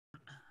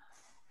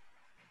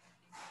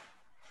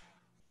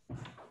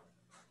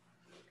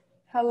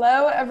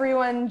Hello,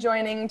 everyone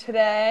joining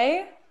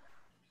today.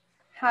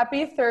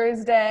 Happy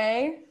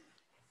Thursday.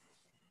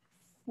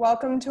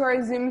 Welcome to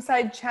our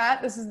zoomside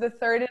chat. This is the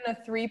third in a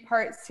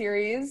three-part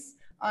series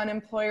on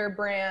employer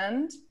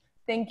brand.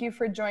 Thank you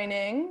for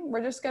joining.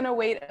 We're just going to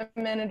wait a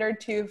minute or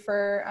two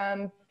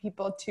for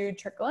people to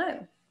trickle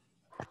in.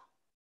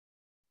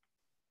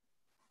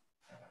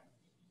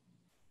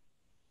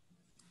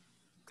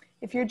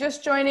 If you're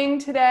just joining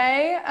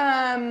today,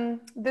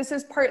 this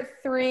is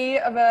part 3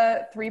 of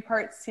a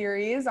three-part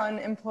series on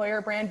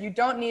employer brand. You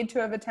don't need to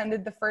have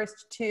attended the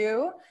first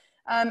 2.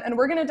 And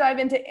we're gonna dive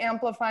into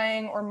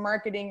amplifying or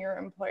marketing your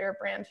employer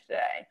brand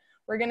today.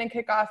 We're gonna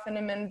kick off in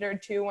a minute or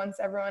two once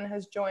everyone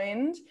has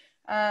joined.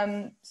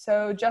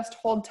 So just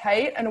hold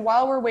tight. And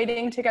while we're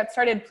waiting to get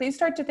started, please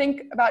start to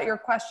think about your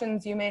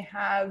questions you may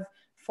have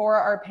for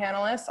our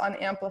panelists on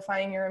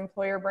amplifying your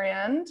employer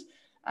brand.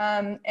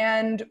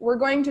 And we're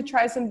going to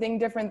try something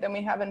different than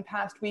we have in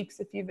past weeks.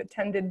 If you've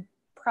attended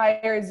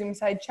prior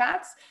zoomside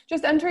chats,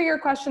 just enter your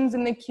questions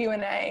in the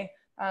Q&A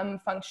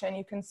function.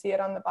 You can see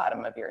it on the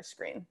bottom of your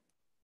screen.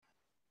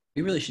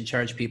 We really should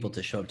charge people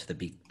to show up to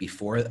the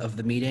before of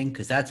the meeting,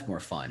 because that's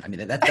more fun. I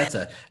mean,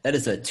 that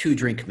is a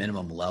 2-drink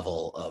minimum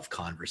level of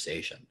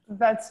conversation.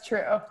 That's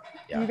true.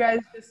 Yeah. You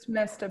guys just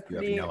missed a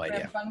pretty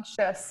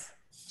rambunctious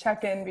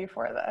check-in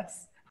before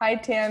this. Hi,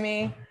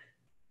 Tammy.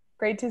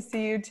 Great to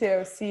see you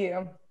too. See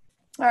you.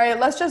 All right,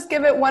 let's just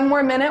give it one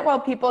more minute while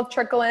people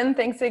trickle in.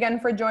 Thanks again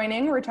for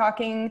joining. We're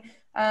talking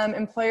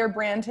employer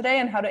brand today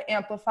and how to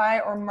amplify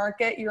or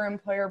market your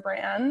employer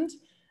brand.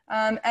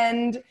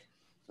 And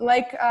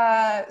like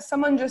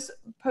someone just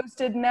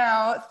posted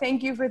now,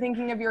 thank you for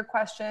thinking of your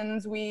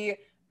questions. We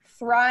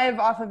thrive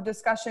off of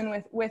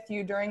discussion with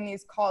you during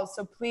these calls.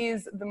 So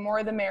please, the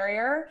more the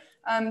merrier.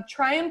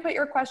 Try and put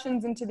your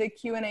questions into the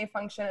Q&A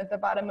function at the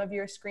bottom of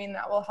your screen.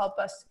 That will help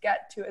us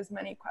get to as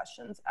many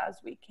questions as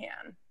we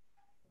can.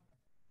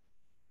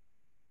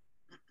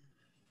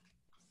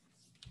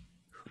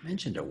 Who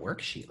mentioned a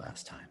worksheet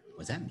last time?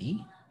 Was that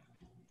me?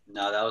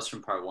 No, that was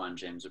from part 1,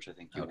 James, which I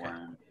think you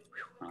weren't.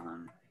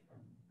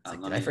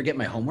 Did I forget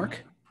my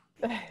homework?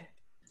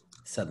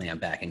 Suddenly I'm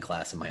back in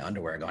class in my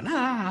underwear going,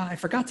 I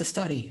forgot to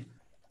study.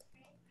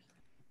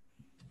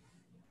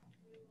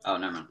 Oh,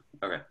 never mind.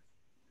 Okay.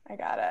 I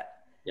got it.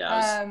 Yeah,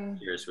 I was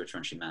curious which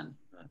one she meant.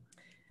 But.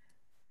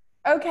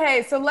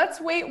 Okay, so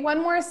let's wait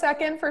one more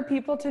second for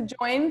people to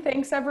join.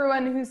 Thanks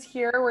everyone who's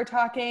here. We're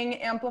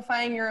talking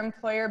amplifying your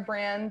employer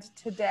brand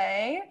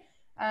today.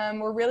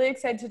 We're really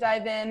excited to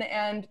dive in,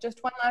 and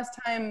just one last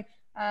time,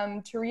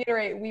 to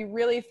reiterate, we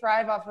really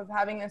thrive off of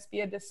having this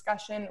be a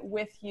discussion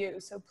with you.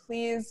 So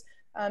please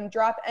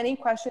drop any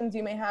questions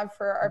you may have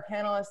for our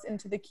panelists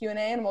into the Q&A,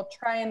 and we'll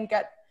try and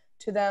get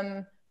to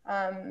them.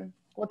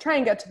 We'll try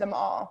and get to them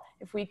all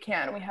if we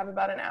can. We have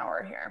about an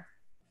hour here.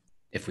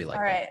 If we like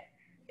them. All right.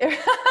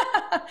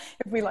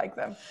 If we like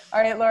them. All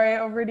right, Lori,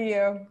 over to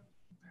you.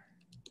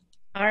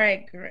 All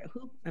right, great.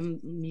 I'm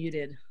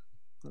muted.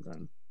 Hold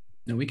on.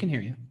 No, we can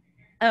hear you.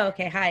 Oh,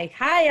 okay.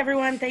 Hi,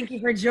 everyone. Thank you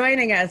for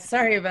joining us.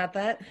 Sorry about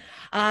that.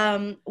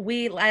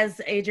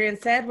 As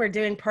Adrian said, we're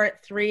doing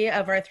part 3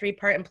 of our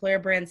 3-part employer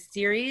brand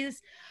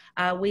series.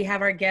 We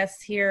have our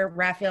guests here,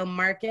 Raphael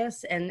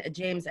Marcus and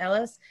James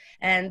Ellis,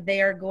 and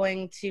they are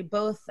going to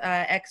both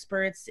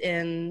experts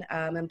in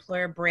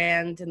employer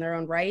brand in their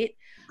own right.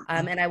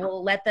 And I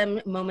will let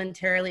them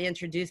momentarily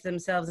introduce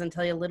themselves and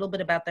tell you a little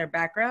bit about their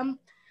background.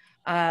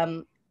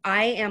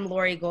 I am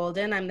Lori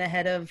Golden. I'm the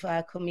head of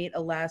Comeet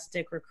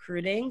Elastic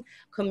Recruiting.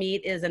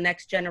 Comeet is a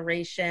next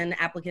generation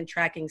applicant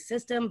tracking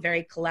system,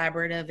 very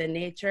collaborative in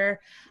nature,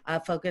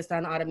 focused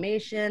on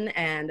automation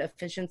and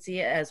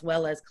efficiency, as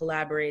well as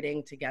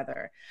collaborating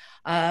together.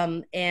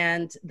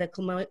 And the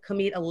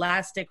Comeet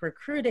Elastic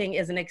Recruiting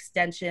is an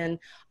extension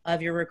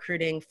of your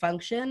recruiting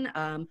function.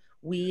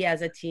 We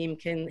as a team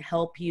can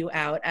help you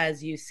out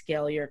as you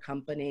scale your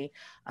company.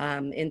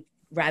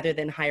 Rather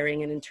than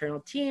hiring an internal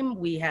team,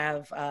 we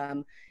have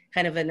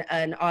kind of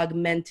an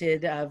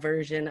augmented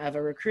version of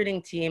a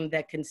recruiting team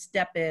that can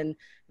step in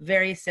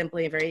very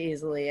simply, very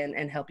easily,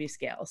 and help you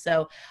scale.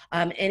 So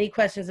any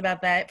questions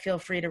about that, feel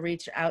free to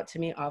reach out to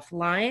me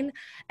offline.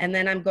 And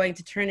then I'm going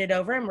to turn it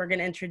over, and we're going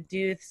to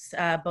introduce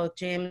both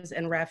James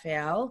and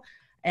Raphael.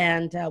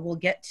 And we'll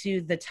get to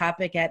the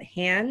topic at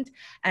hand.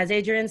 As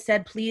Adrian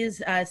said,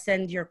 please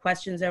send your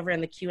questions over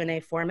in the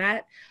Q&A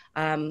format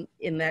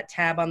in that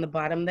tab on the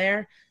bottom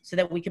there, so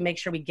that we can make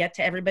sure we get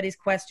to everybody's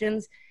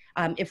questions.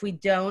 If we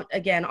don't,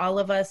 again, all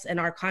of us and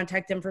our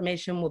contact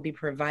information will be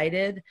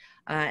provided,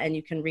 and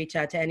you can reach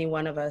out to any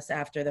one of us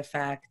after the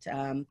fact.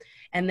 And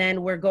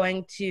then we're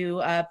going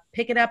to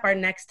pick it up. Our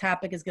next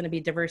topic is going to be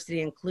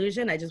diversity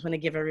inclusion. I just want to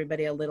give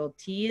everybody a little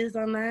tease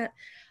on that.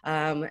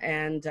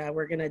 And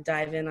we're going to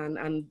dive in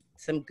on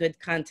some good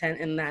content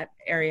in that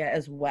area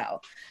as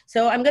well.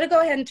 So I'm going to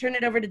go ahead and turn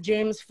it over to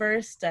James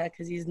first,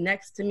 because he's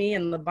next to me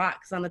in the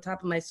box on the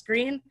top of my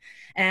screen.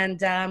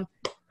 And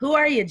who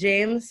are you,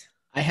 James?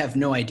 I have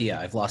no idea.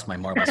 I've lost my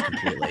marbles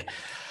completely.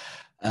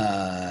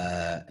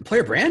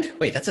 Employer brand?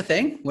 Wait, that's a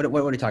thing? What are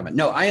you talking about?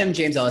 No, I am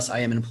James Ellis. I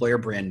am an employer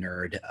brand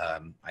nerd.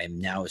 I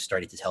am now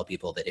starting to tell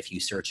people that if you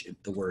search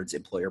the words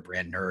employer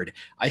brand nerd,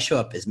 I show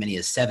up as many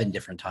as 7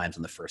 different times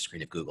on the first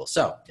screen of Google.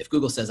 So if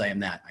Google says I am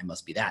that, I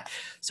must be that.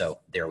 So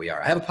there we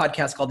are. I have a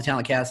podcast called The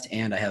Talent Cast,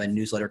 and I have a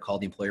newsletter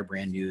called the Employer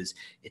Brand News.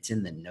 It's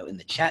in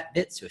the chat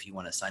bit. So if you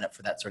want to sign up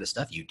for that sort of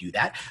stuff, you do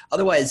that.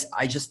 Otherwise,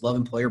 I just love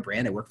employer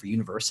brand. I work for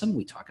Universum.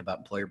 We talk about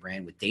employer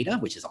brand with data,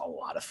 which is a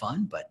lot of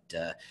fun, but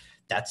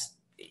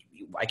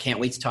I can't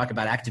wait to talk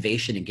about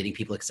activation and getting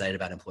people excited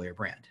about employer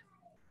brand.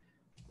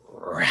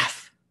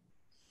 Raph.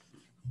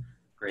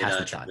 Great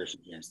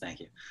transition, James. Thank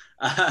you.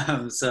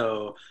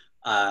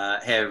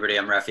 Hey everybody,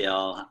 I'm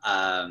Raphael.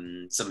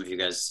 Some of you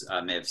guys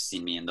may have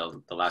seen me in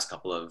the last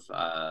couple of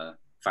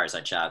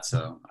fireside chats,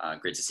 so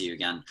great to see you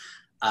again.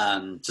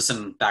 Just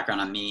some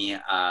background on me.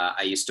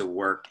 I used to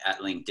work at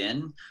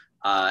LinkedIn,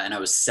 and I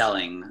was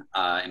selling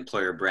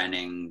employer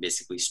branding,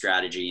 basically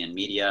strategy and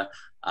media.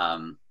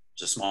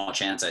 Just a small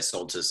chance I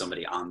sold to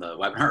somebody on the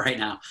webinar right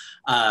now.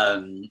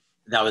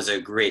 That was a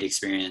great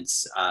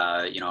experience.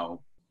 I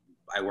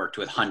worked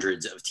with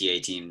hundreds of TA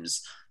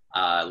teams,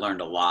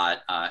 learned a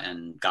lot,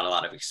 and got a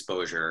lot of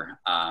exposure.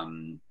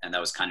 And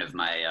that was kind of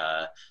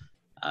my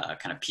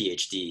kind of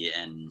PhD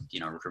in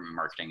recruitment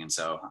marketing. And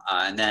so,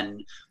 and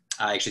then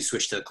I actually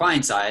switched to the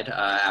client side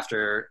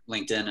after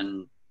LinkedIn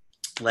and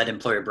led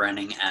employer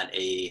branding at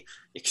a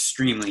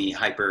extremely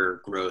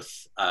hyper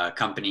growth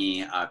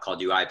company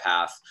called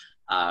UiPath.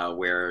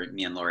 Where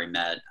me and Lori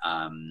met,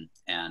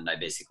 and I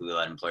basically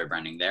led employer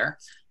branding there.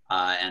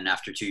 And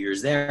after 2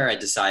 years there, I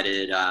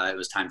decided it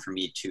was time for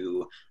me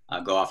to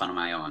go off on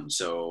my own.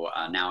 So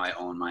now I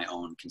own my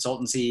own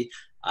consultancy,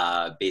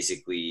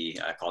 basically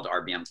called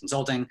RBM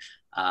Consulting,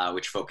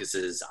 which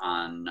focuses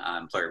on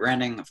employer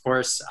branding, of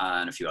course,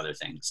 and a few other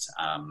things.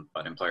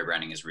 But employer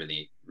branding is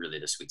really, really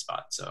the sweet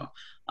spot. So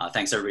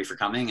thanks everybody for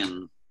coming,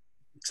 and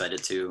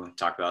excited to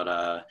talk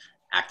about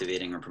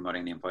activating or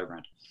promoting the employer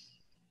brand.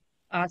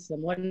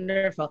 Awesome.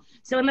 Wonderful.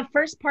 So in the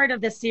first part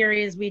of the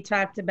series, we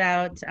talked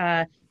about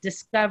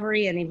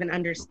discovery and even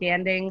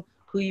understanding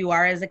who you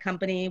are as a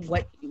company,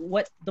 what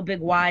the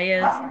big why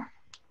is.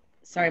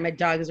 Sorry, my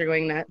dogs are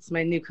going nuts,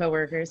 my new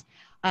coworkers.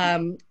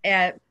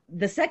 At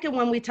the second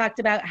one, we talked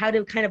about how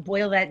to kind of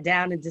boil that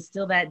down and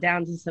distill that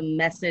down to some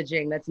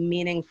messaging that's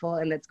meaningful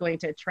and that's going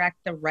to attract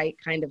the right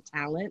kind of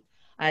talent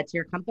to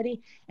your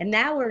company. And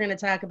now we're going to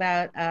talk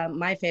about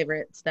my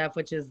favorite stuff,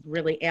 which is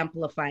really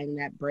amplifying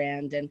that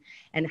brand and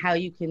how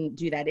you can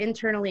do that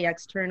internally,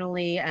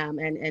 externally,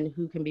 and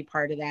who can be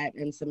part of that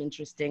in some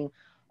interesting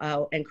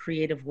and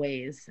creative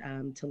ways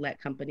to let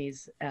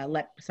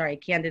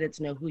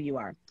candidates know who you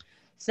are.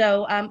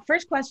 So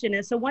first question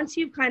is, so once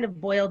you've kind of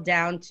boiled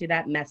down to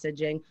that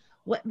messaging,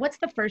 what's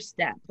the first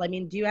step? I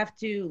mean, do you have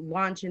to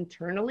launch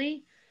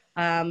internally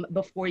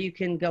before you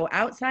can go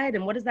outside?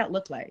 And what does that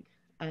look like?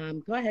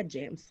 Go ahead,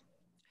 James.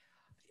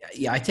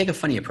 Yeah, I take a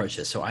funny approach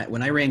to this. So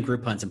when I ran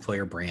Groupon's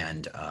employer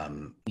brand,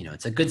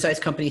 it's a good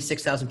sized company,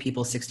 6,000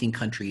 people, 16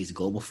 countries,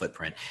 global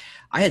footprint.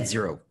 I had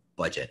zero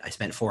budget. I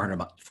spent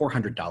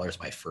 $400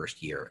 my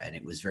first year, and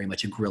it was very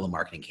much a guerrilla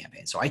marketing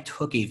campaign. So I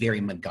took a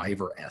very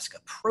MacGyver-esque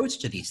approach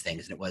to these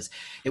things. And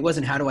it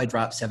wasn't how do I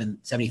drop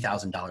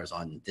 $70,000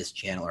 on this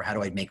channel, or how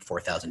do I make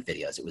 4,000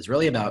 videos? It was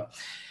really about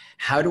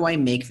how do I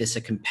make this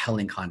a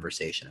compelling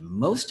conversation? And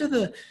most of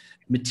the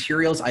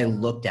materials I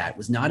looked at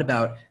was not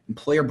about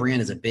employer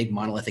brand as a big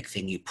monolithic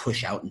thing you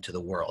push out into the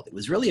world. It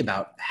was really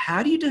about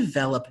how do you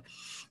develop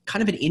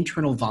kind of an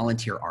internal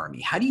volunteer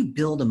army? How do you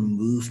build a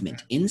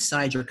movement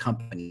inside your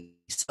company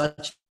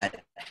such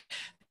that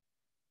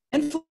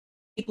and for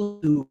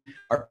people who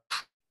are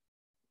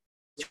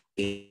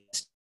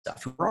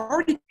stuff, who are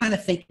already kind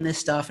of thinking this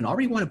stuff and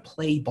already want to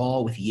play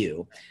ball with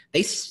you,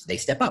 they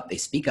step up, they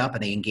speak up,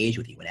 and they engage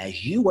with you. And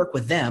as you work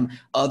with them,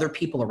 other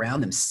people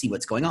around them see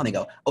what's going on. They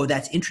go, oh,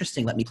 that's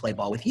interesting. Let me play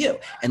ball with you.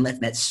 And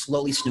that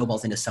slowly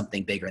snowballs into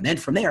something bigger. And then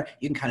from there,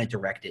 you can kind of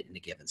direct it in a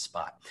given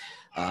spot.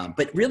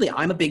 But really,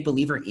 I'm a big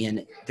believer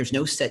in there's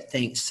no such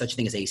thing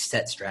as a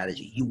set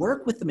strategy. You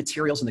work with the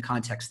materials and the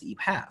context that you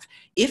have.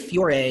 If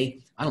you're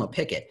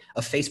pick it,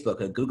 a Facebook,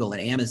 a Google, an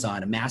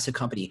Amazon, a massive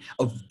company,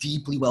 a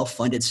deeply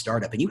well-funded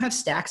startup, and you have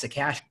stacks of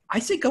cash, I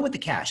say go with the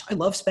cash. I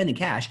love spending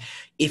cash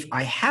if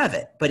I have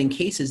it. But in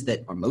cases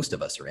that, or most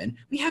of us are in,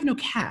 we have no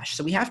cash.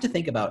 So we have to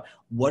think about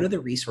what are the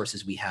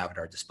resources we have at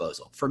our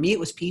disposal. For me, it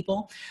was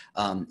people.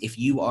 If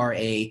you are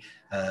a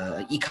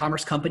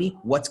e-commerce company,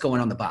 what's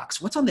going on the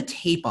box? What's on the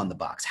tape on the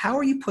box? How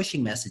are you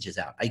pushing messages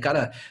out? I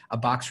got a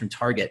box from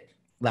Target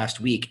last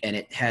week, and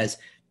it has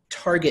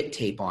Target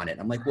tape on it.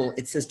 I'm like, well,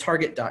 it says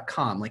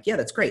target.com. Like, yeah,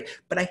 that's great.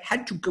 But I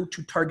had to go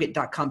to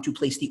target.com to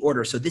place the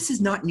order. So this is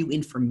not new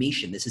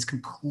information. This is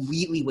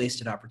completely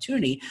wasted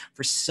opportunity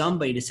for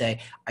somebody to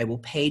say, I will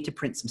pay to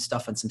print some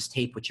stuff on some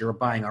tape, which you're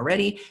buying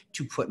already,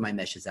 to put my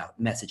message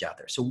out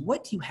there. So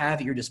what you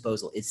have at your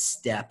disposal is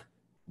step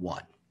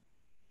one.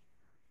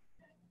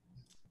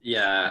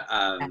 Yeah.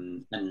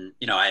 And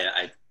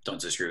I don't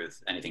disagree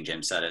with anything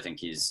James said. I think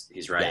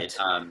he's right.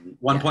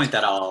 One point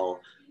that I'll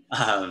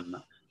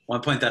One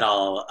point that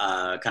I'll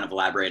kind of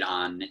elaborate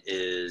on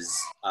is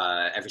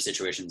every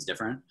situation is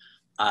different,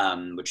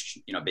 which,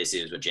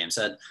 basically is what James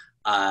said.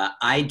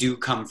 I do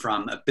come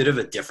from a bit of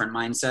a different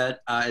mindset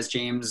as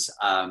James,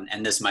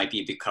 and this might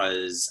be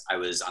because I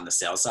was on the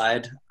sales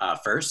side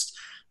first,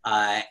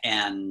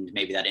 and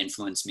maybe that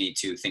influenced me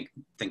to think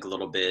a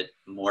little bit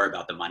more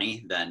about the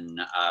money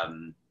than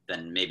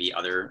maybe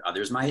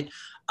others might.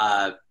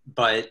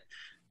 But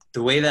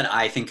the way that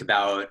I think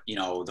about,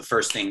 the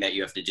first thing that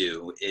you have to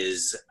do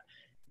is,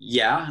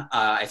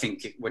 I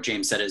think what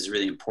James said is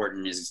really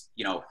important is,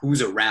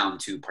 who's around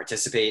to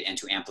participate and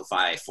to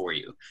amplify for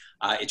you.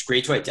 It's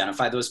great to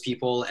identify those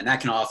people, and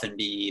that can often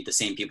be the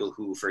same people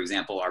who, for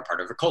example, are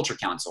part of a culture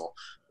council,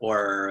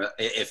 or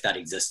if that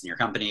exists in your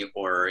company,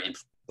 or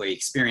employee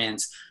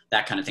experience,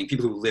 that kind of thing.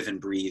 People who live and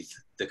breathe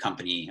the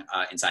company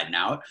inside and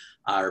out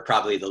are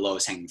probably the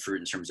lowest hanging fruit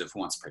in terms of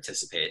who wants to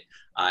participate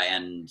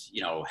and,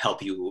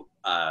 help you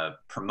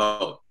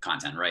promote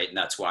content, right? And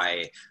that's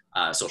why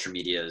social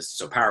media is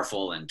so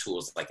powerful, and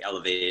tools like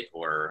Elevate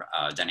or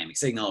Dynamic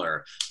Signal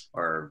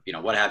or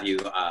what have you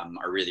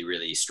are really,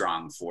 really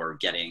strong for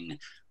getting,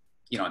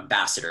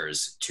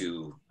 ambassadors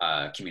to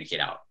communicate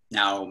out.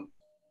 Now,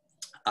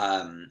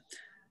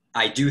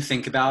 I do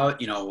think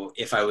about,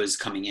 if I was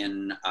coming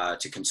in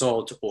to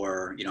consult,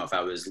 or, if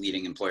I was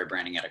leading employer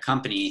branding at a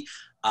company,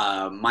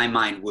 my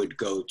mind would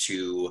go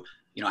to,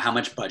 how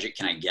much budget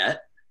can I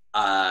get?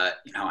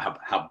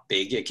 How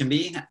big it can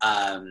be,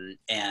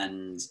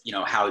 and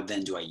how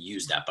then do I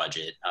use that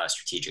budget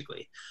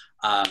strategically.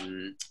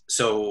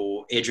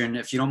 So Adrian,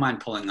 if you don't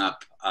mind pulling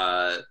up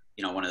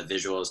one of the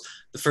visuals.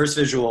 The first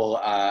visual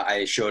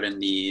I showed in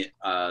the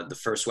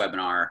first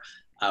webinar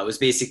was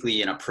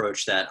basically an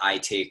approach that I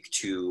take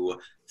to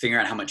figure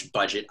out how much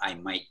budget I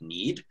might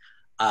need.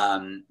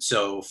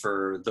 So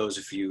for those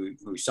of you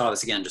who saw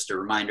this, again, just a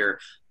reminder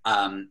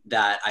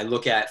that I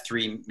look at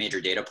 3 major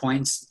data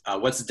points.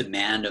 What's the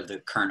demand of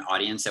the current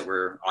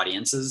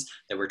audiences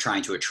that we're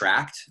trying to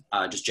attract,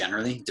 just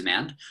generally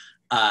demand,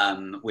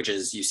 which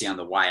is you see on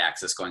the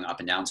y-axis going up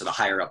and down. So the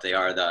higher up they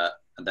are,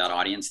 that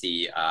audience,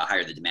 the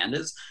higher the demand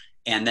is.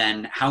 And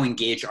then how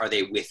engaged are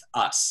they with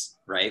us,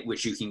 right?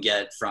 Which you can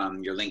get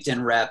from your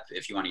LinkedIn rep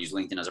if you want to use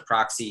LinkedIn as a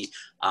proxy,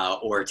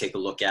 or take a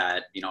look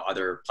at,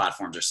 other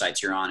platforms or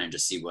sites you're on and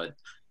just see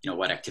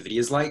what activity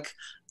is like.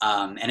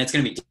 And it's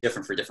going to be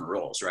different for different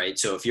roles, right?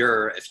 So if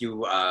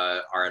you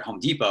are at Home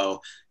Depot,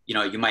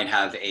 you might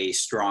have a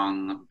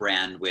strong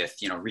brand with,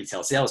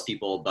 retail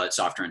salespeople, but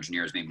software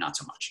engineers, maybe not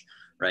so much,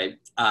 right?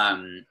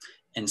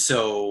 And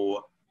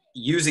so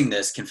using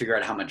this can figure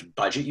out how much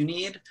budget you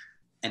need.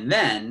 And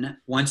then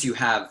once you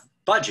have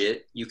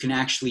budget, you can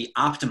actually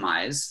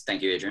optimize.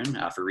 Thank you, Adrian,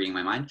 for reading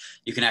my mind.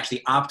 You can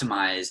actually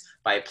optimize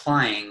by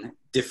applying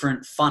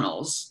different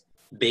funnels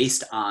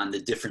based on the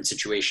different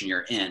situation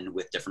you're in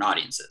with different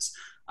audiences.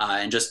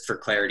 And just for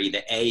clarity,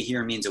 the A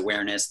here means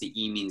awareness, the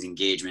E means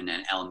engagement,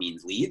 and L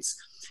means leads.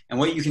 And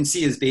what you can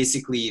see is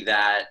basically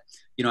that,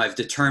 I've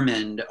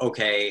determined,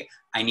 okay,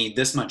 I need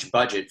this much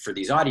budget for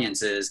these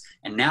audiences,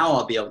 and now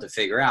I'll be able to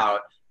figure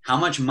out how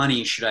much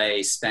money should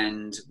I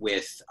spend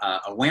with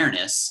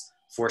awareness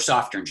for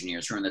software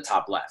engineers who are in the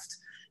top left.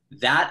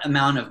 That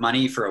amount of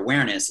money for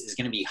awareness is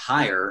going to be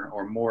higher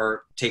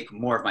or take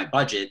more of my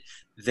budget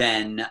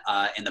than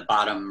in the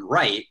bottom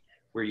right,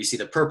 where you see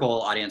the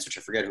purple audience, which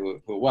I forget who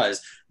it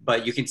was,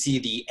 but you can see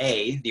the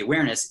A, the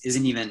awareness,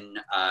 isn't even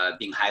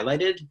being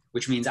highlighted,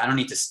 which means I don't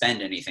need to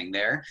spend anything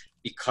there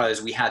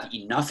because we have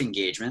enough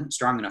engagement,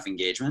 strong enough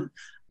engagement,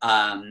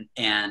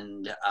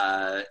 and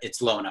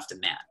it's low enough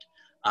demand.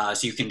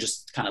 So you can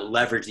just kind of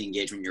leverage the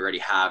engagement you already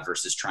have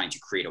versus trying to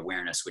create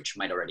awareness, which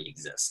might already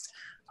exist.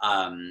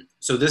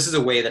 So this is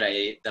a way that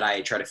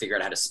I try to figure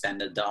out how to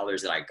spend the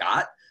dollars that I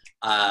got.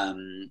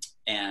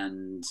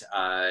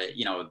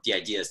 The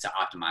idea is to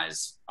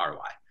optimize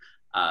ROI.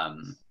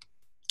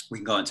 We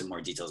can go into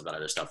more details about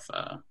other stuff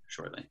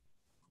shortly,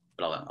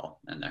 but I'll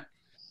end there.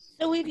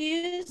 So we've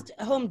used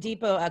Home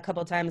Depot a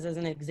couple times as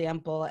an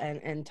example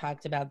and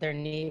talked about their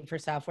need for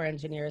software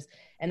engineers.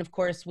 And of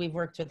course, we've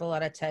worked with a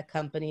lot of tech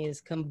companies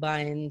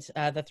combined,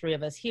 the 3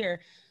 of us here.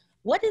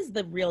 What is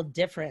the real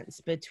difference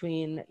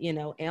between,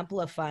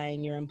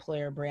 amplifying your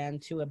employer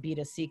brand to a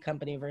B2C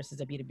company versus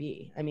a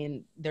B2B? I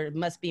mean, there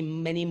must be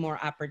many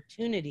more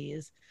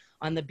opportunities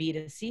on the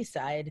B2C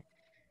side,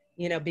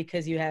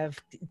 because you have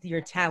your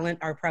talent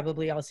are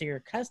probably also your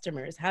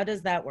customers. How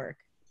does that work?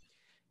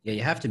 Yeah,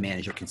 you have to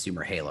manage your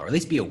consumer halo, or at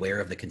least be aware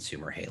of the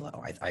consumer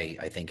halo.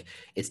 I think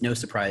it's no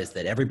surprise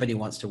that everybody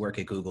wants to work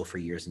at Google for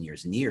years and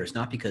years and years,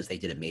 not because they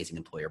did amazing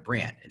employer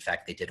brand. In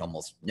fact, they did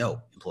almost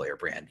no employer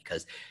brand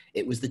because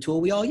it was the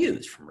tool we all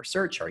used, from our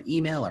search, our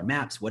email, our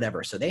maps,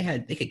 whatever. So they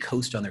could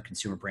coast on their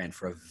consumer brand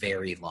for a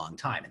very long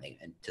time,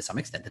 and to some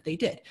extent that they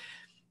did.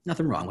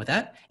 Nothing wrong with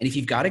that. And if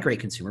you've got a great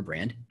consumer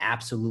brand,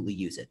 absolutely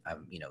use it.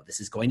 This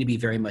is going to be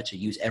very much a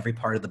use every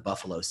part of the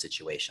Buffalo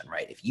situation,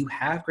 right? If you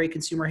have great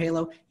consumer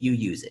halo, you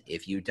use it.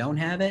 If you don't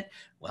have it,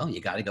 well,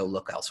 you got to go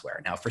look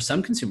elsewhere. Now, for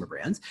some consumer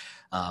brands,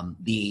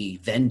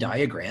 the Venn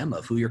diagram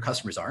of who your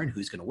customers are and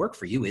who's going to work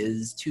for you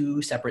is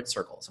two separate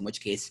circles, in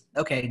which case,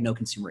 okay, no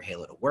consumer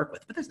halo to work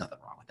with, but there's nothing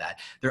wrong with that.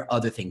 There are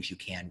other things you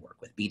can work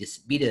with.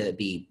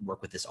 B2B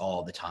work with this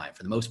all the time.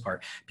 For the most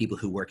part, people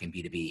who work in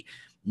B2B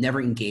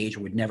never engage or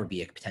would never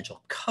be a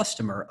potential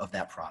customer of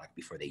that product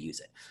before they use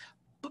it.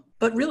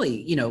 But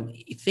really,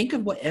 think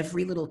of what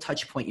every little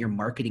touch point your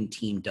marketing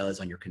team does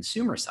on your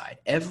consumer side.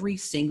 Every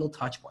single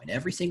touch point,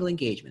 every single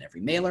engagement,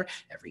 every mailer,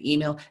 every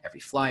email, every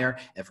flyer,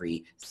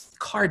 every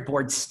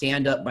cardboard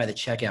stand up by the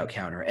checkout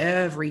counter,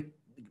 every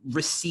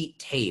receipt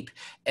tape,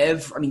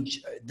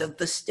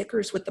 the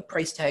stickers with the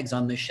price tags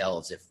on the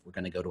shelves, if we're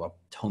going to go to a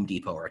Home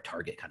Depot or a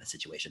Target kind of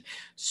situation.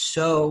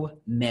 So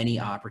many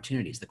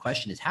opportunities. The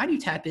question is, how do you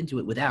tap into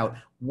it without,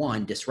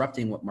 one,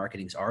 disrupting what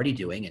marketing's already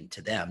doing? And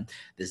to them,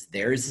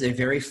 there's a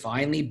very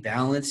finely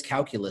balanced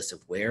calculus of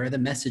where the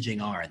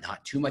messaging are, and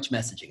not too much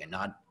messaging and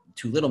not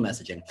too little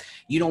messaging.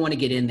 You don't want to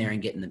get in there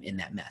and get in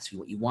that mess.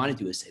 What you want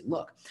to do is say,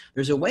 look,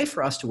 there's a way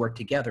for us to work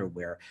together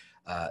where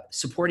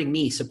supporting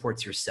me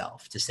supports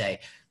yourself, to say,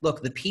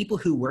 look, the people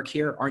who work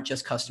here aren't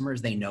just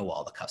customers. They know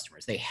all the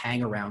customers. They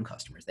hang around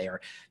customers. They are,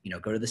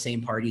 go to the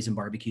same parties and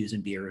barbecues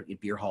and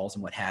beer halls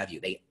and what have you.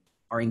 They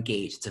are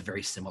engaged. It's a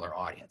very similar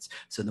audience.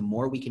 So the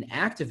more we can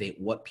activate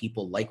what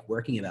people like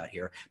working about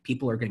here,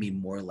 people are going to be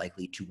more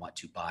likely to want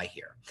to buy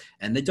here.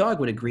 And the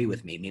dog would agree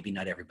with me, maybe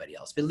not everybody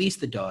else, but at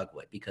least the dog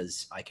would,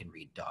 because I can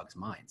read dogs'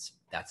 minds.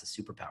 That's a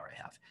superpower I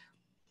have.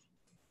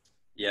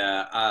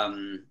 Yeah.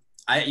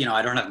 I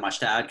don't have much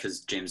to add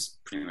because James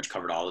pretty much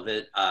covered all of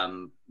it.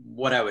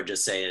 What I would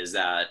just say is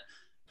that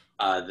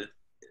the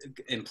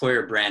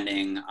employer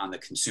branding on the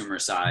consumer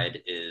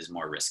side is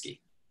more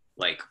risky,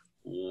 like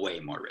way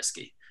more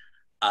risky.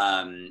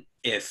 And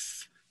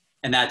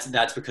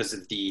that's because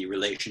of the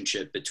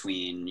relationship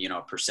between,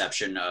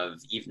 perception of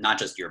not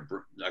just your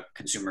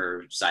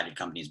consumer-sided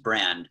company's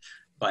brand,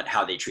 but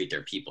how they treat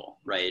their people,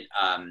 right?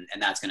 And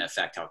that's going to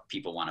affect how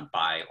people want to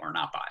buy or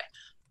not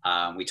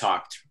buy. We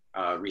talked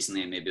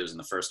recently, and maybe it was in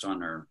the first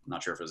one, or I'm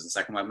not sure if it was the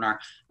second webinar,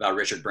 about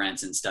Richard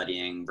Branson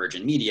studying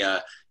Virgin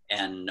Media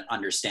and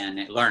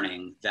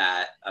learning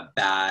that a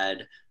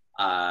bad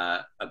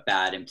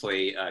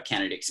employee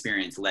candidate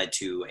experience led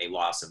to a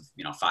loss of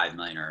 $5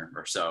 million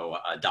or so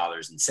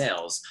dollars in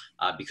sales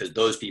because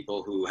those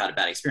people who had a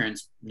bad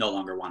experience no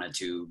longer wanted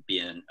to be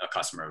a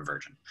customer of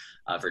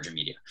Virgin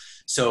Media.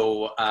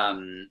 So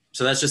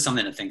that's just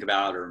something to think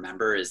about or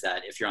remember, is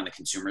that if you're on the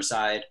consumer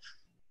side,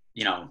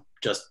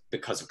 just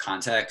because of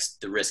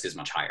context, the risk is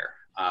much higher.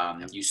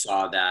 You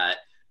saw that,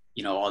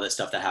 all this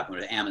stuff that happened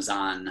with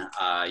Amazon,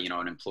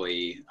 an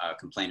employee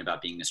complained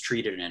about being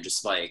mistreated, and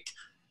just like,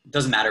 it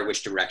doesn't matter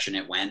which direction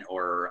it went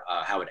or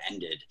how it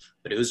ended,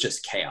 but it was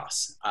just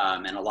chaos.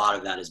 And a lot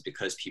of that is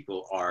because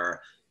people are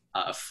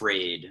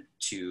afraid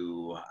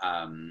to,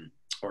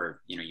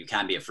 you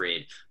can be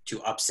afraid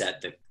to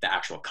upset the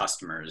actual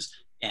customers.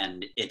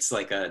 And it's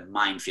like a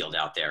minefield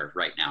out there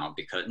right now,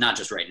 because not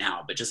just right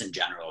now, but just in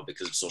general,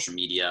 because of social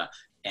media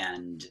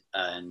and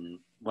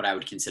what I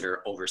would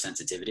consider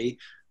oversensitivity.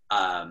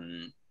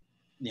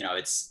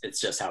 It's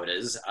just how it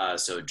is.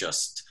 So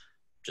just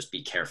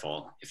be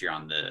careful if you're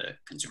on the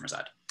consumer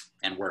side,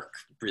 and work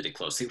really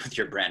closely with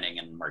your branding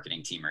and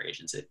marketing team or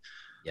agency.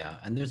 Yeah,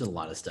 and there's a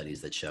lot of studies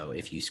that show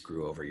if you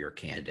screw over your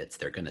candidates,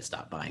 they're going to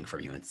stop buying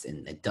from you,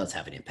 and it does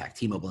have an impact.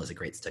 T-Mobile is a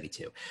great study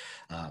too.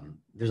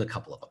 There's a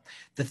couple of them.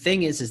 The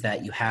thing is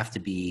that you have to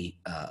be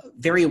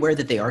very aware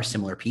that they are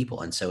similar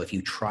people, and so if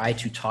you try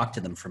to talk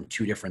to them from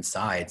two different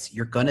sides,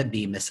 you're going to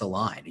be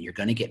misaligned, and you're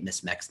going to get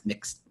mixed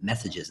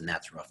messages, and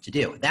that's rough to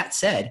do. That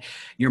said,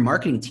 your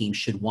marketing team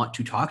should want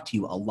to talk to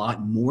you a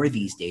lot more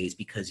these days,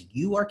 because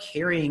you are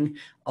carrying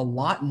a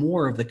lot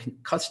more of the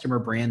customer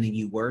brand than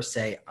you were,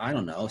 say,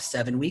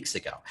 7 weeks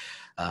ago.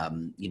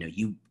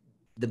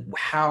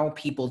 How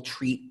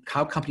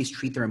companies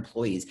treat their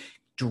employees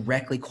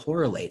directly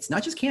correlates,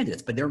 not just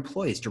candidates, but their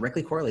employees,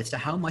 directly correlates to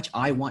how much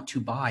I want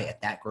to buy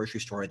at that grocery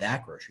store or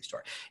that grocery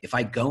store. If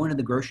I go into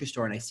the grocery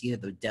store and I see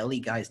that the deli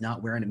guy's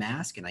not wearing a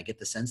mask, and I get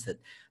the sense that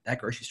that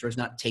grocery store is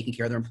not taking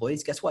care of their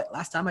employees, guess what?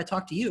 Last time I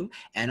talked to you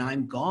and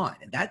I'm gone.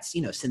 And that's,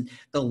 since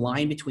the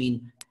line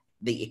between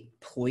the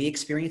employee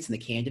experience and the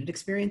candidate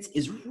experience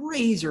is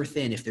razor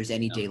thin if there's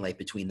any daylight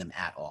between them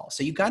at all.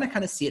 So you've got to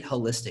kind of see it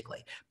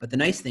holistically. But the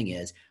nice thing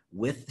is,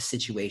 with the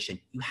situation,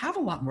 you have a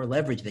lot more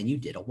leverage than you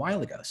did a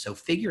while ago. So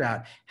figure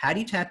out, how do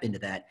you tap into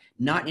that?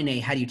 Not in a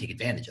how do you take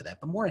advantage of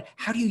that, but more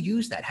how do you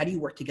use that? How do you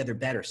work together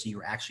better so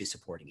you're actually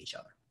supporting each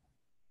other?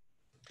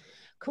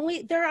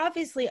 There are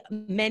obviously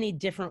many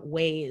different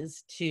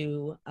ways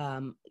to,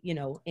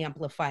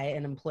 amplify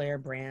an employer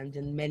brand,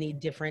 and many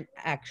different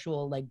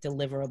actual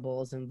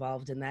deliverables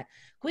involved in that.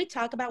 Can we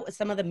talk about what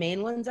some of the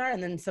main ones are,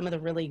 and then some of the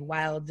really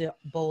wild,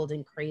 bold,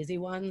 and crazy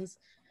ones?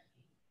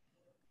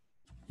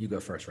 You go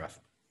first, Raph.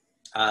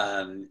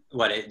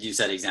 What you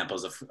said,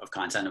 examples of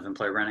content of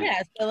employer branding?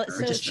 Yeah, Or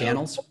just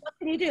channels? what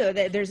can you do?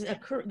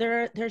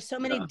 There's so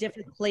many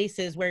different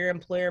places where your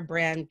employer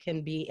brand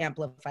can be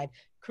amplified.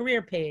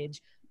 Career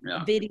page,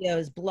 Yeah.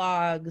 videos,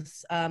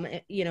 blogs,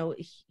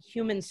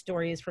 human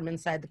stories from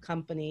inside the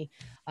company,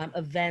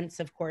 events,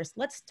 of course.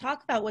 Let's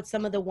talk about what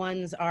some of the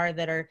ones are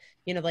that are,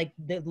 like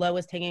the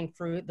lowest hanging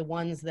fruit, the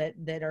ones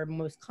that are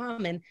most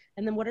common,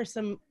 and then what are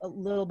some a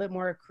little bit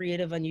more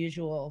creative,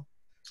 unusual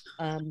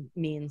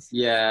means?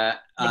 Yeah.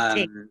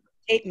 Like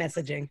tape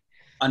messaging.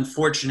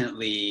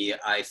 Unfortunately,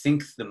 I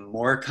think the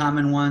more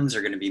common ones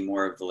are going to be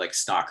more of the like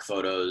stock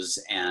photos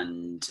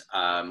and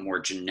more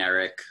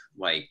generic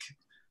like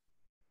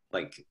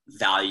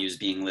values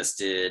being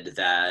listed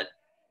that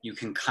you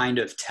can kind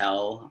of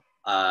tell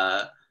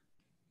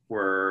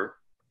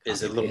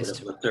is a little bit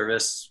of lip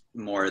service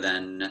more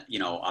than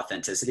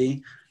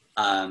authenticity.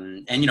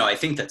 And I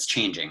think that's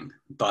changing,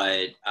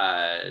 but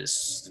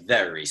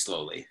very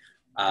slowly.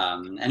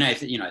 And I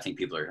think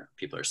people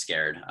are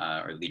scared,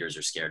 or leaders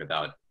are scared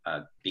about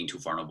being too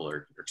vulnerable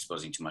or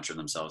exposing too much of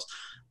themselves.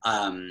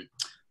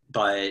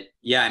 But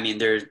yeah, I mean,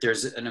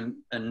 there's an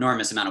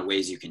enormous amount of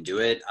ways you can do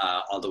it,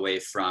 all the way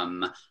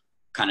from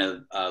kind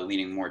of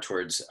leaning more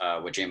towards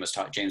what James was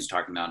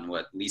talking about, and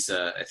what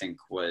Lisa, I think,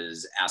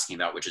 was asking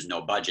about, which is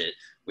no budget,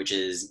 which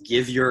is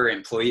give your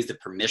employees the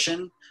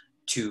permission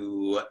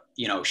to,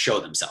 show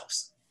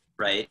themselves,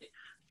 right?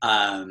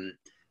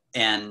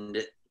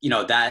 And,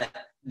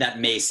 that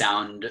may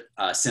sound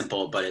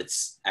simple, but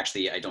it's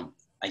actually, I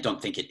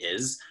don't think it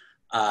is.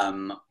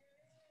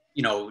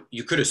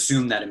 You could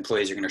assume that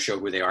employees are going to show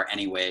who they are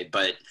anyway,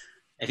 but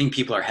I think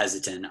people are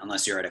hesitant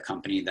unless you're at a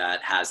company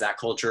that has that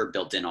culture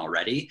built in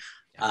already.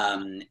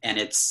 And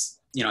it's,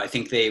 I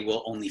think they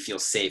will only feel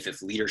safe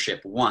if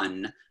leadership,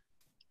 one,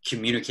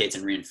 communicates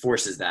and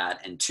reinforces that,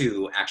 and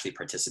two, actually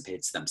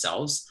participates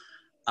themselves.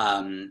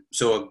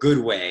 So a good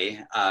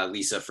way,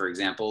 Lisa, for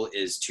example,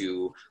 is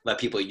to let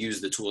people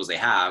use the tools they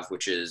have,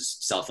 which is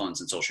cell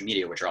phones and social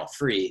media, which are all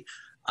free,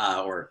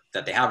 or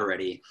that they have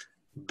already.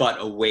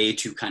 But a way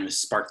to kind of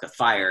spark the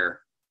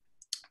fire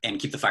and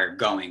keep the fire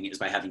going is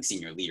by having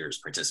senior leaders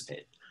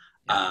participate.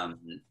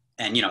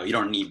 And you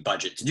don't need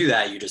budget to do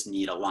that. You just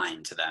need a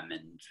line to them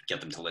and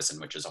get them to listen,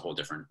 which is a whole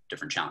different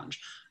challenge.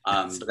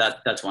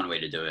 But that's one way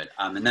to do it.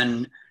 And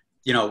then,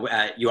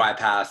 at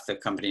UiPath, the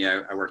company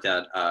I worked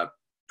at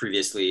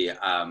previously,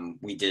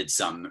 we did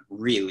some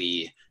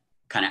really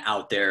kind of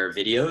out there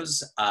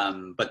videos,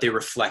 but they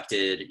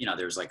reflected,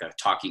 there was like a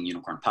talking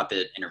unicorn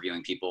puppet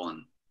interviewing people,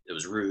 and it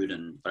was rude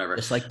and whatever.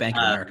 Just like Bank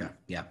of America.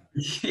 Yeah.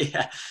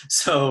 Yeah.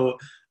 So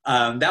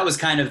that was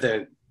kind of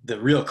the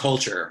real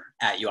culture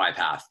at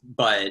UiPath.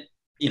 But,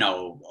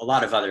 a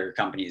lot of other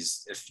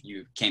companies, if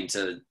you came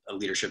to a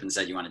leadership and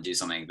said you want to do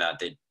something like that,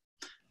 they'd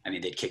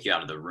kick you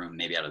out of the room,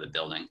 maybe out of the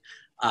building.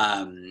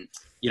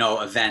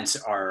 Events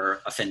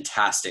are a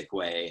fantastic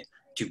way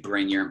to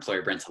bring your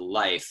employer brand to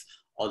life.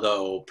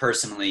 Although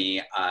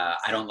personally,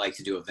 I don't like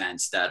to do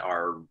events that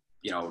are,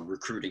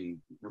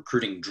 recruiting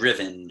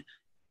driven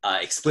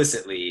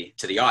explicitly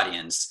to the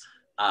audience,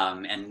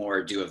 and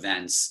more do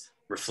events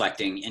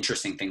reflecting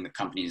interesting thing the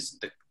company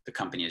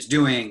is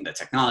doing, the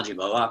technology,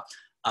 blah, blah,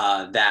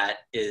 that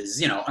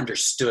is,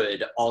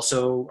 understood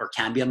also, or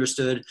can be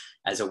understood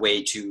as a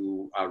way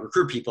to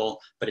recruit people,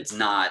 but it's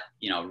not,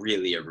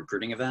 really a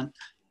recruiting event.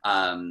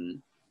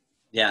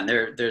 Yeah, and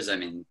there's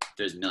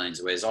millions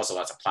of ways. Also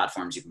lots of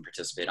platforms you can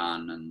participate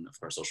on, and of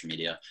course, social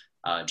media.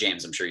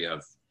 James, I'm sure you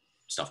have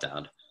stuff to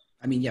add.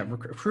 I mean, yeah,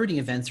 recruiting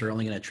events are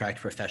only going to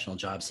attract professional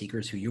job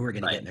seekers who you are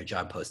going to get in their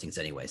job postings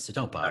anyway. So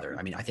don't bother.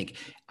 I mean, I think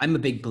I'm a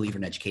big believer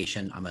in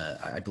education.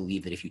 I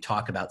believe that if you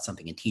talk about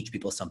something and teach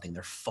people something,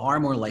 they're far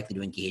more likely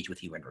to engage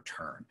with you in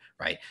return,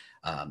 right?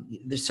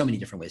 There's so many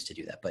different ways to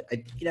do that. But,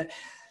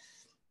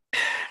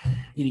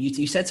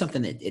 you said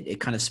something that it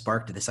kind of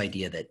sparked this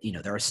idea that,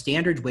 there are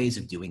standard ways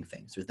of doing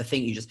things. There's the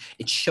thing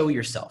it's show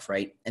yourself,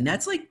 right? And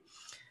that's like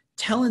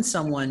telling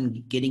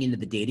someone getting into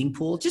the dating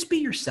pool, just be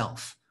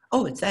yourself.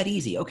 Oh, it's that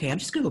easy. Okay, I'm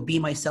just going to go be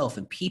myself,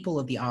 and people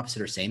of the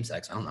opposite or same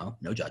sex, I don't know,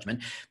 no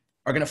judgment,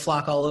 are going to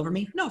flock all over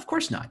me? No, of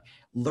course not.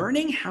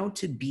 Learning how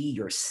to be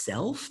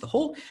yourself, the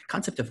whole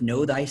concept of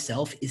know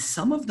thyself, is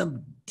some of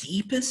the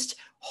deepest,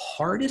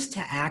 hardest to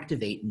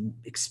activate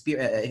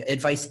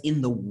advice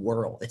in the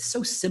world. It's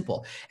so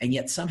simple. And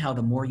yet somehow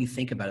the more you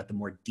think about it, the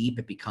more deep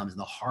it becomes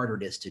and the harder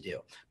it is to do.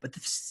 But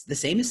the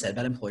same is said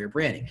about employer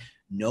branding.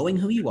 Knowing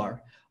who you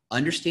are,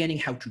 understanding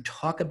how to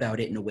talk about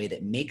it in a way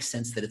that makes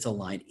sense, that it's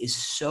aligned, is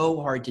so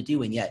hard to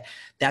do. And yet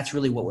that's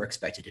really what we're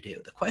expected to do.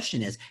 The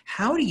question is,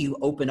 how do you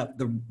open up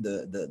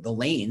the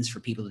lanes for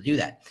people to do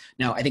that?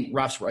 Now, I think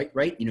Ralph's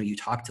right? You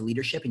talk to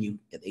leadership, and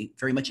they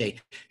very much a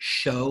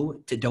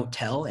show to don't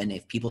tell. And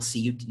if people see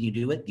you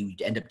do it, you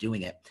end up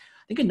doing it.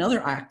 I think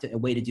another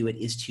way to do it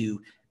is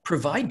to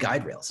provide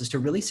guide rails, is to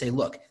really say,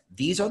 look,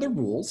 these are the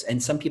rules.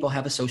 And some people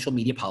have a social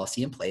media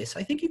policy in place.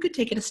 I think you could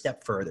take it a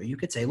step further. You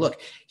could say,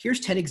 look, here's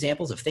 10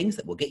 examples of things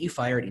that will get you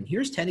fired. And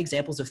here's 10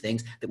 examples of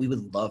things that we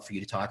would love for you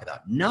to talk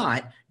about.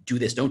 Not do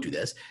this, don't do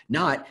this.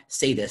 Not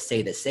say this,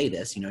 say this, say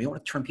this. You know, you don't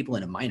want to turn people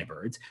into minor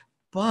birds.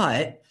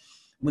 But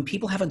when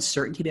people have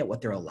uncertainty about what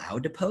they're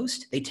allowed to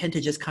post, they tend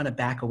to just kind of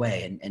back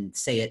away and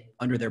say it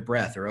under their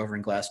breath or over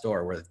in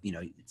Glassdoor where, you know,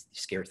 it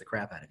scares the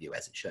crap out of you,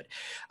 as it should.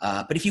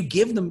 But if you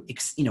give them,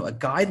 you know, a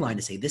guideline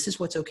to say, this is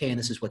what's okay and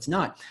this is what's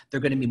not, they're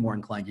going to be more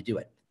inclined to do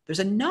it. There's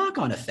a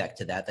knock-on effect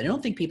to that I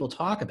don't think people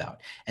talk about.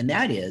 And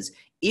that is,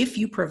 if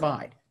you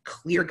provide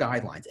clear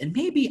guidelines and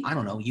maybe, I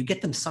don't know, you get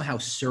them somehow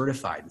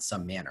certified in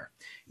some manner,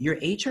 your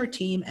HR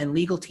team and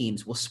legal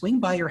teams will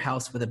swing by your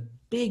house with a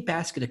big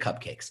basket of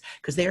cupcakes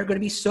because they are going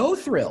to be so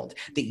thrilled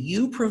that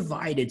you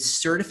provided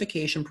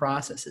certification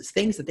processes,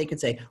 things that they can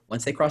say,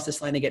 once they cross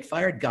this line, they get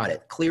fired. Got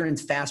it. Clear and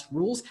fast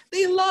rules.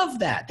 They love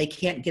that. They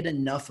can't get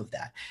enough of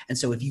that. And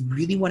so if you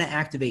really want to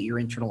activate your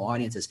internal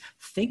audiences,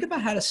 think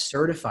about how to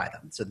certify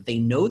them so that they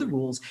know the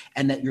rules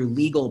and that your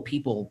legal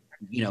people,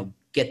 you know,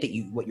 get that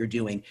what you're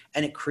doing.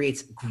 And it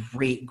creates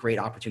great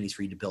opportunities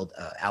for you to build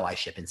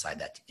allyship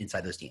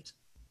inside those teams.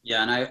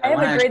 Yeah. And I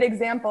have a great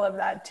example of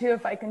that too,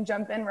 if I can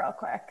jump in real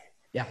quick.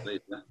 Yeah.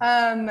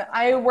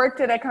 I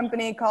worked at a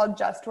company called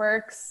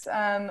JustWorks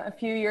a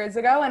few years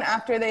ago, and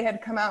after they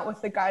had come out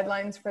with the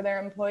guidelines for their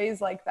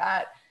employees like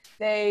that,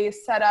 they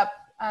set up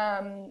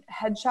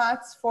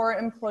headshots for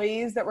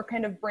employees that were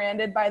kind of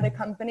branded by the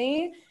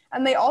company.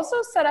 And they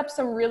also set up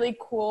some really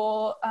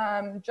cool,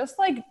 just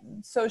like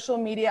social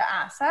media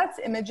assets,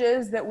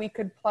 images that we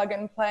could plug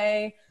and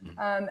play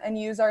and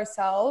use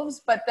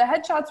ourselves. But the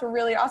headshots were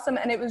really awesome.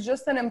 And it was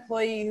just an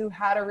employee who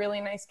had a really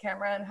nice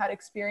camera and had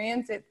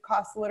experience. It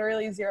cost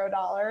literally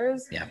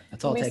 $0. Yeah,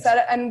 that's all it takes. Set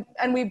it,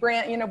 and we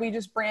we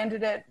just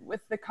branded it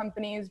with the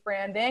company's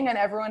branding, and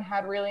everyone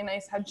had really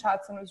nice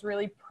headshots and was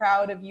really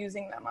proud of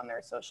using them on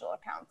their social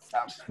accounts.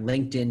 So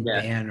LinkedIn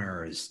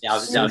banners,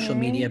 social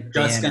media banners.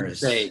 Just gonna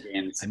say,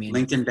 James,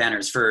 LinkedIn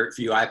banners for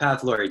you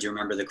iPath. Lori, do you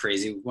remember the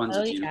crazy ones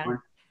with unicorn?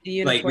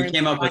 Like we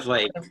came up with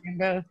like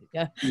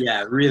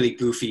really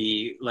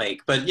goofy, like,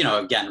 but you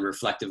know, again,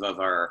 reflective of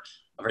our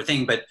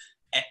thing. But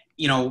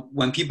you know,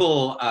 when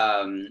people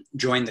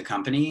joined the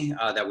company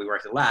that we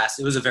worked at last,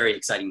 it was a very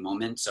exciting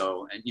moment.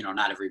 So you know,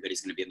 not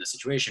everybody's going to be in this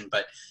situation,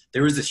 but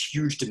there was this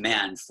huge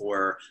demand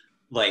for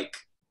like,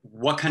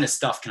 what kind of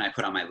stuff can I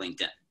put on my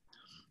LinkedIn?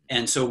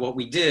 And so what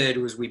we did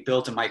was we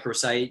built a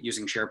microsite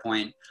using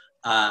SharePoint.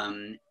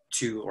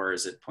 Or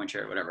is it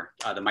PointShare, whatever,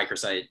 the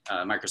microsite,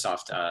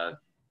 Microsoft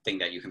thing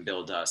that you can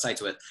build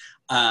sites with.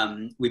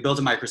 We built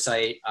a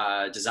microsite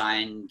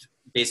designed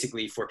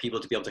basically for people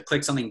to be able to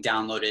click something,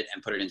 download it,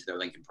 and put it into their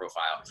LinkedIn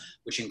profile,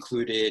 which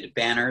included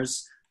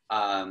banners,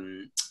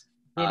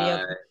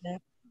 Video.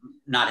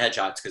 not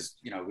headshots, because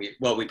you know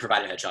we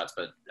provided headshots,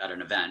 but at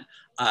an event.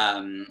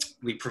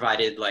 We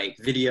provided like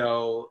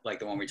video, like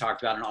the one we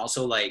talked about, and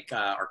also like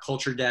our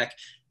culture deck.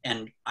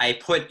 And I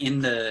put in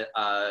the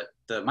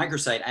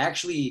microsite, I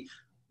actually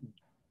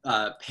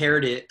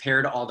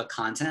paired all the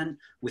content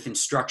with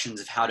instructions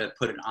of how to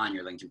put it on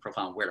your LinkedIn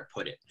profile and where to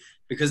put it.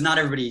 Because not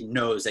everybody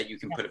knows that you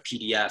can put a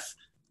PDF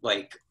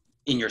like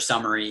in your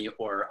summary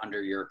or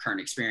under your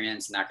current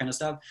experience and that kind of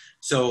stuff.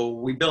 So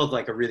we built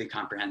like a really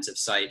comprehensive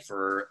site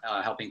for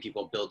helping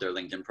people build their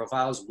LinkedIn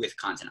profiles with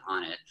content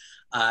on it.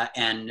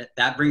 And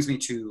that brings me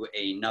to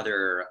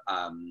another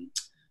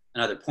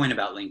point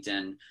about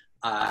LinkedIn.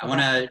 I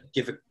want to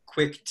give a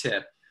quick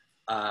tip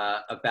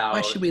about...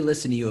 Why should we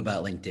listen to you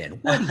about LinkedIn?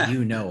 What do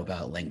you know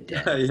about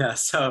LinkedIn? Yeah,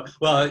 so,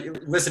 well,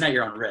 listen at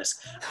your own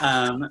risk.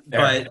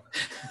 But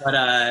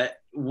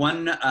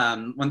one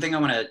thing I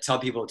want to tell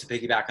people to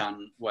piggyback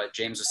on what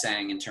James was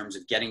saying in terms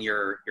of getting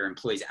your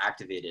employees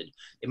activated,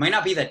 it might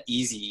not be that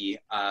easy,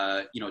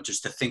 you know,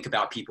 just to think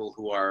about people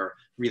who are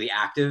really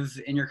active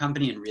in your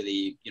company and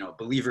really, you know,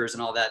 believers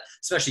and all that,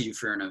 especially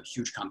if you're in a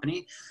huge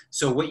company.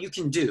 So what you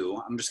can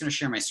do, I'm just going to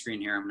share my screen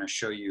here. I'm going to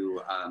show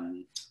you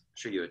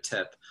a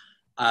tip.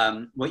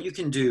 What you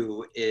can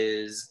do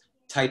is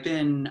type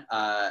in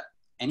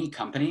any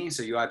company.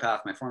 So UiPath,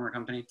 my former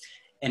company.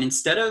 And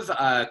instead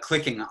of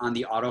clicking on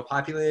the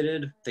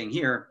auto-populated thing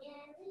here,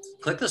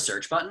 click the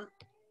search button.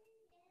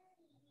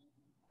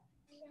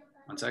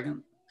 One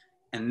second.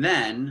 And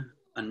then,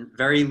 a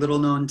very little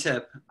known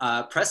tip,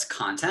 press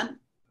content.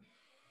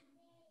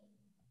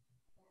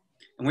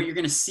 And what you're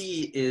gonna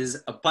see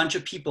is a bunch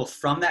of people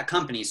from that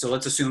company, so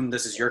let's assume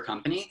this is your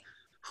company,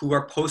 who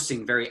are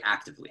posting very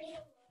actively,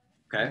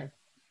 okay?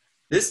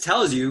 This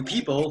tells you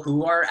people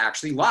who are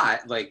actually live,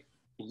 like,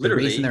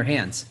 literally they're raising their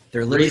hands.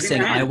 They're literally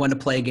saying, I want to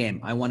play a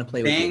game. I want to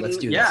play with you. Let's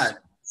do this. Yeah,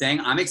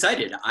 saying, I'm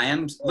excited.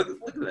 Look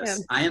at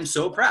this. I am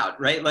so proud,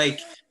 right? Like,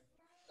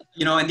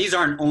 you know, and these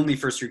aren't only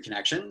first three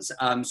connections.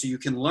 So you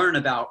can learn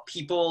about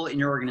people in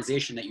your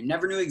organization that you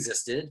never knew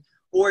existed,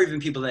 or even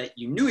people that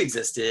you knew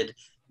existed,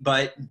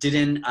 but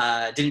didn't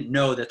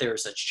know that they were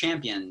such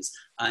champions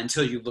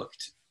until you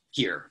looked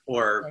here,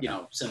 or,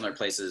 similar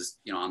places,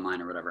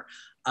 online or whatever.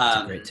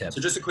 That's a great tip.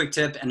 So just a quick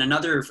tip. And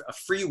another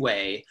free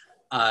way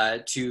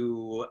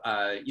to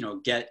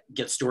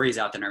get stories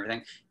out there and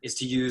everything is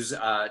to use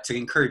to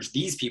encourage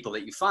these people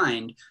that you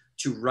find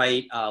to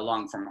write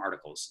long form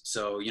articles.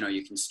 So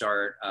you can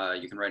start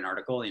you can write an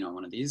article,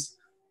 one of these,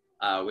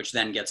 which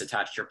then gets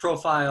attached to your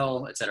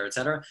profile, et cetera, et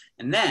cetera.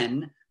 And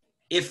then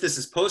if this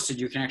is posted,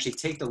 you can actually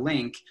take the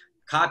link,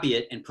 copy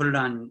it, and put it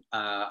on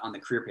the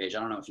career page. I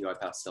don't know if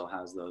UiPath still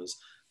has those,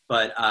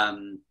 but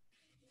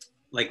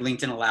like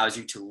LinkedIn allows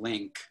you to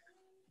link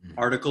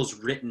articles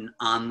written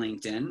on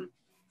LinkedIn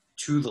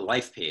to the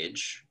life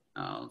page.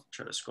 I'll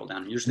try to scroll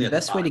down. Usually the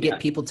best way to get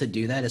people to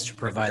do that is to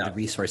provide the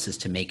resources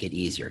to make it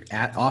easier.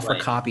 Offer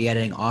copy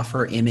editing,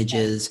 offer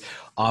images,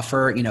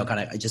 offer, kind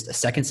of just a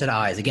second set of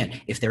eyes.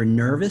 Again, if they're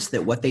nervous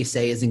that what they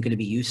say isn't going to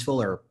be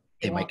useful or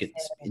they might get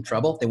in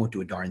trouble, they won't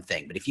do a darn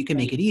thing. But if you can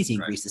make it easy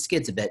and grease the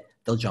skids a bit,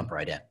 they'll jump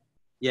right in.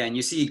 Yeah, and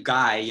you see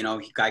Guy,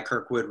 Guy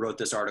Kirkwood wrote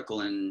this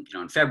article in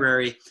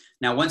February.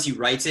 Now, once he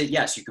writes it,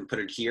 yes, you can put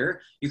it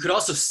here. You could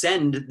also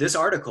send this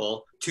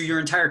article to your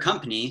entire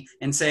company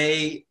and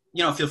say,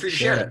 feel free to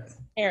share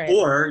it.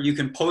 Or you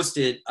can post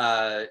it,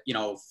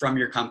 from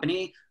your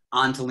company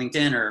onto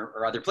LinkedIn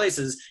or other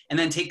places, and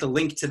then take the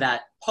link to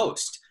that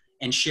post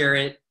and share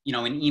it, in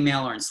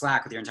email or in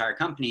Slack with your entire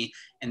company.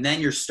 And then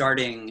you're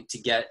starting to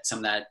get some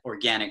of that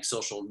organic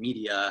social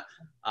media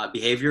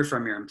behavior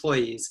from your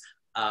employees,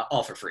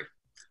 all for free.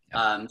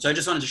 So I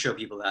just wanted to show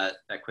people that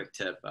quick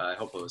tip. I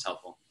hope it was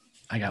helpful.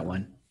 I got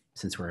one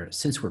since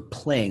we're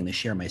playing the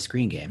share my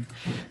screen game.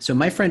 So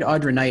my friend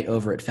Audra Knight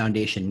over at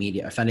Foundation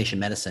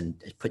Medicine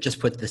just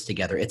put this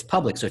together. It's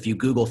public. So if you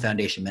Google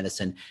Foundation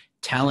Medicine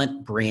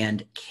Talent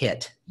Brand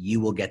Kit, you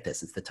will get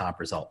this. It's the top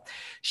result.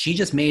 She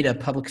just made a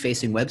public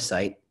facing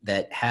website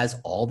that has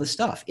all the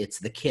stuff. It's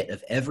the kit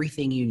of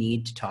everything you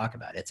need to talk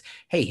about. It's,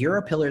 hey, here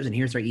are pillars and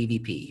here's our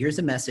EVP. Here's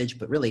a message,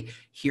 but really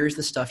here's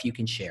the stuff you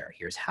can share.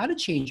 Here's how to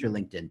change your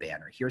LinkedIn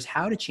banner. Here's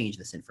how to change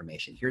this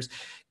information. Here's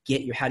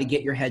how to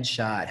get your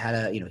headshot, how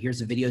to, here's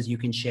the videos you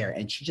can share.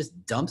 And she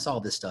just dumps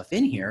all this stuff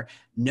in here,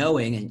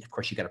 knowing, and of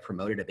course you got to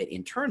promote it a bit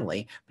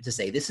internally, but to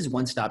say, this is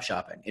one-stop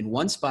shopping. In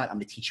one spot, I'm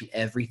going to teach you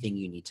everything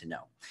you need to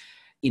know.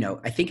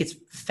 I think it's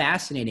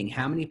fascinating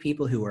how many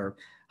people who are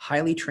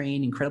highly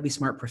trained, incredibly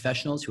smart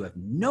professionals who have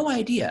no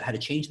idea how to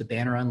change the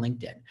banner on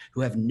LinkedIn,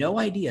 who have no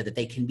idea that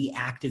they can be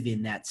active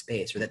in that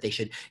space or that they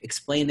should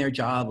explain their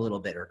job a little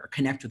bit or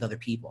connect with other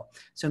people.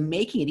 So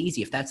making it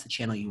easy, if that's the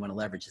channel you want to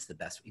leverage, is the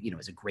best,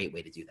 is a great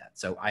way to do that.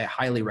 So I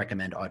highly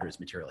recommend Audra's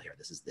material here.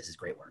 This is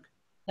great work.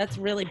 That's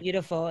really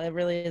beautiful. It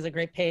really is a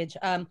great page.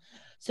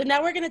 So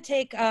now we're going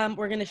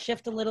to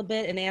shift a little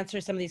bit and answer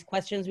some of these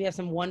questions. We have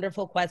some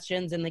wonderful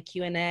questions in the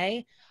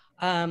Q&A.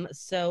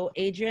 So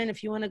Adrian,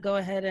 if you want to go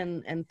ahead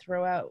and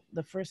throw out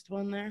the first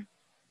one there.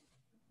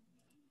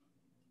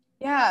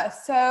 Yeah,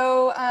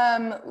 so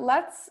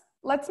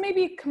let's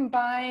maybe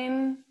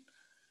combine,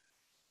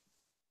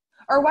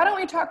 or why don't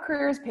we talk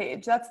careers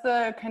page? That's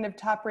the kind of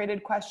top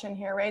rated question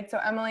here, right? So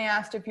Emily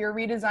asked, if you're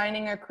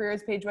redesigning a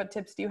careers page, what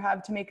tips do you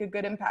have to make a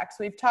good impact? So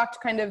we've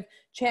talked kind of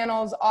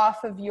channels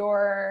off of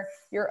your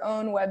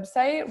own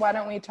website. Why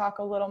don't we talk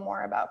a little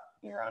more about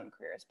your own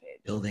careers page?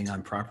 Building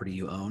on property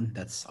you own.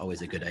 That's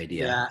always a good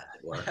idea.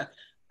 Yeah.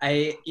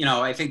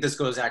 I think this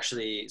goes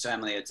actually, so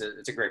Emily, it's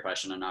a great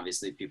question. And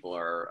obviously people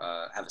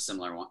have a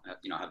similar one,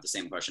 have the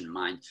same question in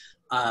mind.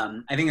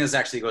 I think this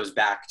actually goes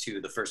back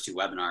to the first two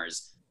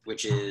webinars,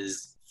 which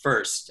is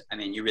first,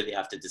 you really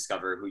have to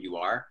discover who you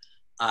are.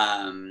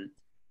 And,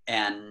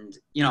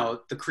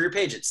 the career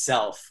page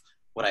itself,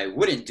 what I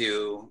wouldn't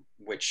do,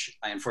 which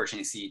I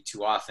unfortunately see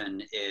too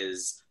often,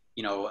 is,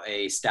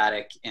 a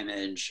static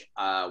image,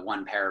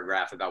 one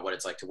paragraph about what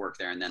it's like to work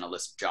there, and then a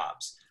list of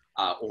jobs.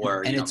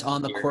 And it's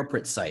on the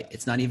corporate site.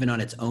 It's not even on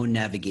its own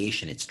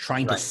navigation. It's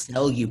trying to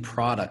sell you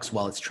products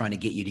while it's trying to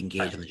get you to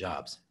engage in the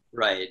jobs.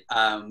 Right.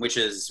 Which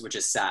is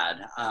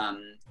sad.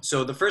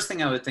 So the first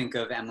thing I would think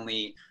of,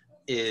 Emily,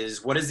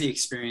 is what is the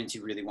experience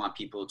you really want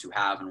people to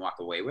have and walk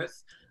away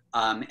with?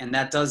 And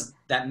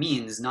that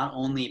means not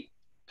only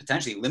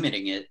potentially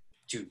limiting it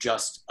to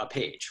just a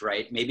page,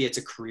 right? Maybe it's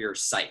a career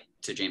site,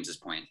 to James's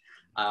point.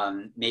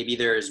 Maybe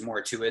there's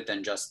more to it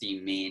than just the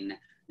main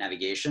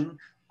navigation.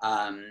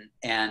 And,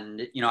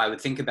 I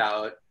would think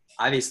about,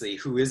 obviously,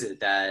 who is it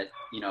that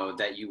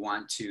you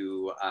want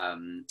to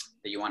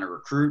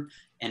recruit,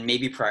 and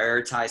maybe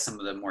prioritize some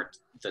of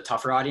the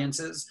tougher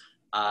audiences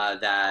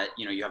that,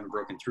 you haven't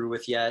broken through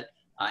with yet.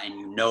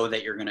 And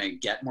that you're going to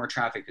get more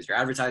traffic because you're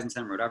advertising to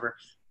them or whatever,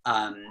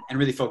 and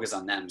really focus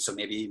on them. So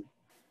maybe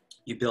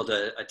you build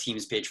a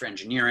Teams page for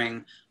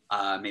engineering,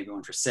 maybe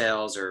one for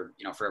sales, or,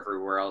 for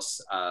everywhere else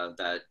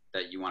that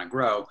you want to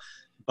grow.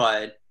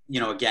 But,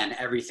 again,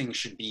 everything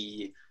should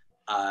be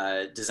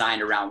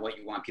designed around what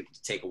you want people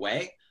to take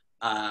away,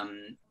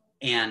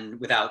 and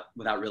without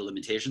real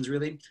limitations,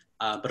 really,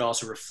 but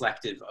also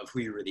reflective of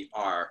who you really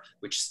are,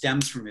 which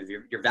stems from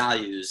your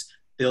values,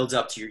 builds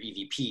up to your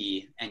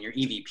EVP, and your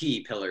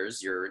EVP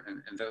pillars, your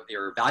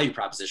value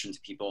proposition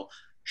to people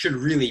should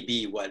really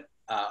be what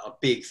a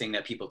big thing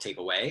that people take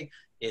away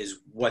is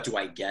what do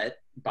I get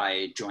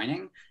by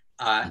joining,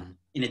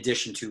 in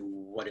addition to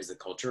what is the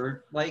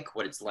culture like,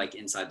 what it's like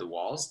inside the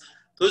walls.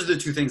 Those are the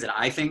two things that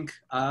I think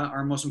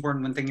are most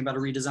important when thinking about a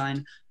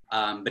redesign.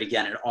 But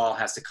again, it all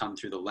has to come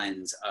through the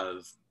lens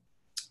of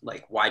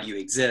like, why do you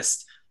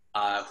exist,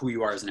 who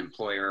you are as an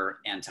employer,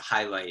 and to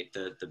highlight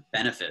the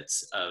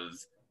benefits of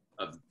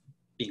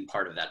being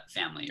part of that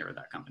family or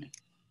that company.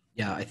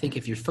 Yeah, I think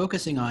if you're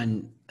focusing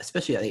on,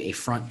 especially a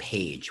front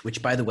page,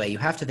 which by the way, you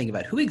have to think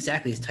about who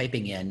exactly is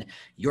typing in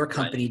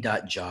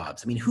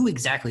yourcompany.jobs. I mean, who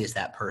exactly is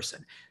that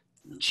person?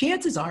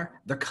 Chances are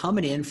they're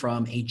coming in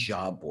from a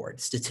job board.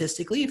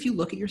 Statistically, if you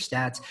look at your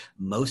stats,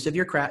 most of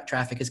your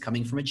traffic is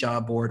coming from a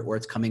job board, or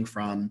it's coming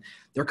from,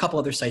 there are a couple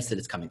other sites that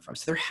it's coming from.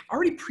 So they're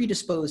already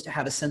predisposed to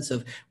have a sense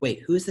of, wait,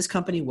 who is this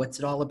company? What's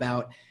it all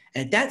about?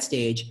 And at that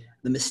stage,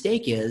 the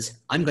mistake is,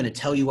 I'm going to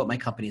tell you what my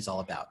company is all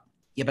about.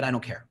 Yeah, but I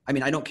don't care. I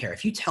mean, I don't care.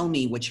 If you tell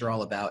me what you're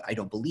all about, I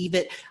don't believe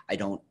it. I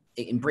don't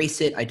embrace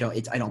it.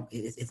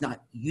 It's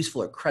not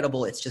useful or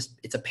credible. It's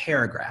a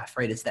paragraph,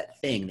 right? It's that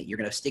thing that you're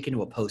going to stick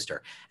into a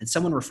poster. And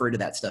someone referred to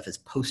that stuff as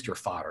poster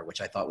fodder,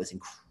 which I thought was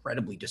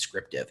incredibly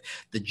descriptive.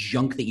 The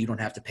junk that you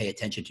don't have to pay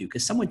attention to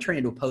because someone turned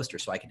into a poster,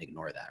 so I can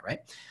ignore that, right?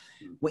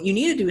 What you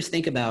need to do is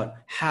think about,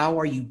 how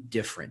are you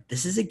different?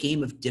 This is a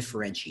game of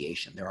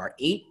differentiation. There are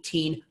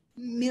 18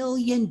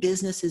 million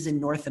businesses in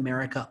North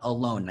America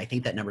alone. And I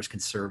think that number is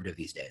conservative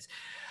these days.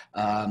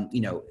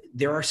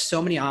 There are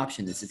so many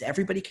options. This is,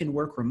 everybody can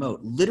work remote.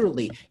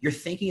 Literally, you're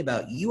thinking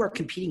about, you are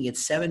competing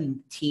against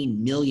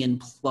 17 million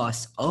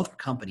plus other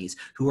companies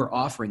who are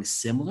offering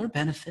similar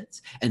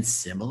benefits and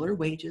similar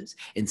wages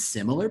in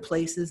similar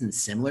places and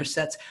similar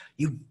sets.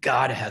 You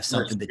got to have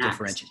something that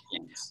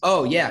differentiates.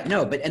 Oh yeah,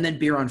 no, and then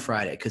beer on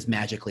Friday, because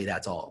magically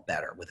that's all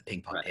better with a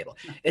ping pong table.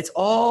 It's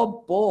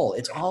all bull.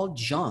 It's all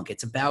junk.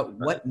 It's about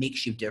what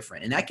makes you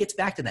different. And that gets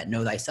back to that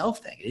know thyself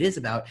thing. It is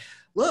about,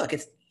 look,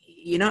 it's,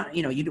 you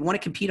want to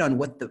compete on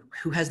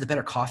who has the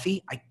better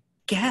coffee. I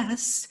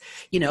guess,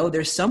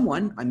 there's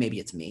someone, maybe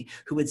it's me,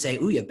 who would say,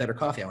 ooh, you have better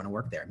coffee, I want to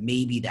work there.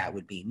 Maybe that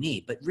would be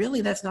me, but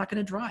really that's not going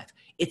to drive.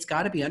 It's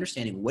got to be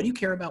understanding, what do you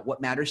care about? What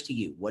matters to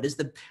you? What is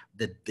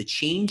the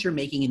change you're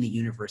making in the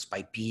universe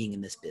by being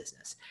in this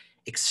business?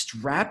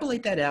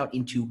 Extrapolate that out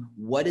into,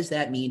 what does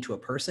that mean to a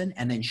person?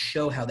 And then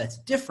show how that's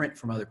different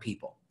from other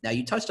people. Now,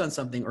 you touched on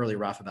something earlier,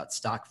 Raph, about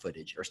stock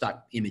footage or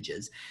stock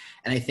images.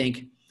 And I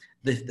think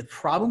the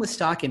problem with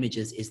stock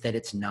images is that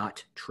it's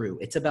not true.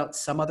 It's about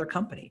some other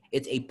company.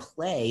 It's a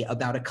play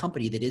about a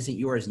company that isn't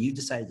yours, and you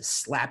decided to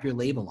slap your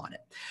label on it.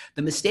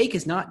 The mistake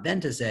is not then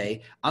to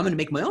say, I'm going to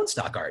make my own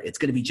stock art. It's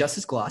going to be just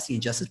as glossy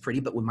and just as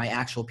pretty, but with my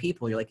actual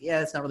people, you're like,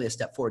 yeah, it's not really a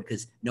step forward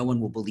because no one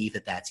will believe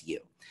that that's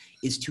you.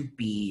 Is to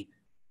be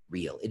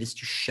real. It is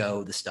to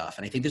show the stuff.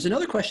 And I think there's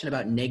another question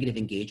about negative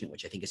engagement,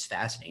 which I think is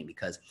fascinating,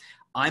 because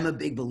I'm a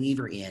big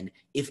believer in,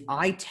 if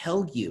I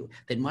tell you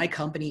that my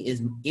company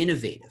is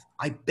innovative,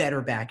 I better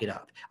back it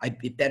up.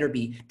 It better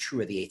be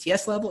true at the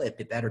ATS level.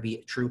 It better be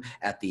true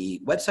at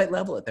the website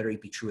level. It better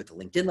be true at the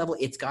LinkedIn level.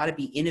 It's got to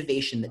be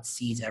innovation that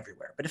sees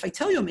everywhere. But if I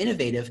tell you I'm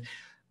innovative,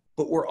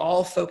 but we're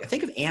all focused.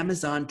 Think of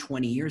Amazon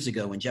 20 years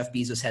ago when Jeff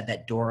Bezos had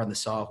that door on the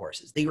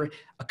sawhorses. They were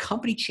a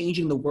company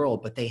changing the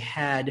world, but they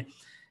had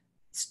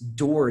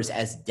doors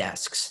as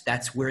desks.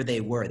 That's where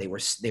they were. They were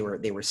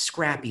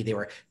scrappy. They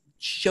were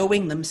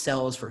showing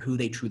themselves for who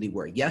they truly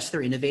were. Yes,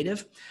 they're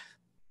innovative,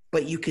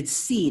 but you could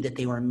see that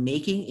they were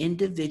making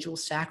individual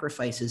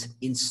sacrifices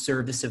in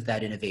service of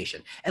that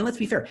innovation. And let's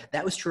be fair,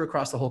 that was true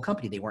across the whole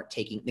company. They weren't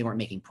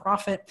making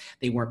profit.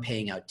 They weren't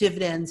paying out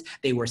dividends.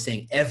 They were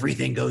saying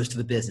everything goes to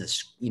the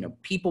business.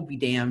 People be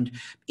damned,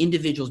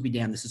 individuals be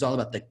damned. This is all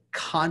about the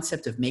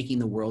concept of making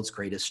the world's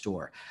greatest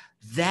store.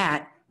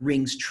 That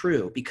rings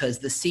true because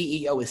the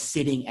CEO is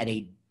sitting at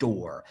a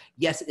door.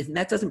 Yes, and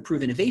that doesn't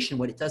prove innovation.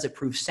 What it does, it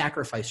proves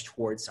sacrifice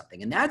towards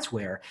something. And that's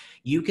where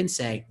you can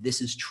say,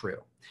 this is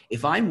true.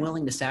 If I'm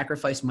willing to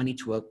sacrifice money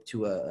to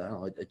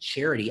a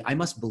charity, I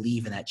must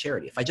believe in that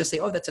charity. If I just say,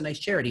 oh, that's a nice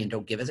charity and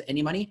don't give us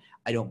any money,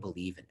 I don't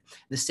believe in it.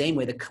 The same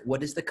way,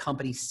 what is the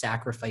company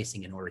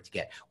sacrificing in order to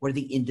get? What are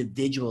the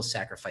individuals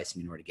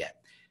sacrificing in order to get?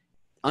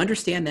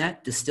 Understand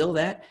that, distill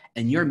that,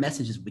 and your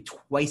messages will be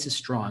twice as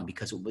strong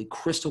because it will be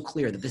crystal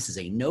clear that this is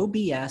a no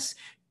BS,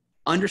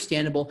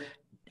 understandable.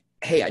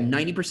 Hey,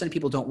 90% of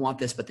people don't want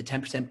this, but the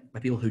 10%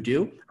 of people who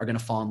do are going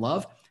to fall in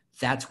love.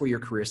 That's where your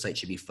career site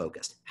should be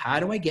focused. How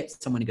do I get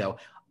someone to go,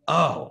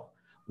 oh,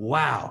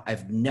 wow,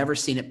 I've never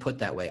seen it put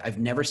that way. I've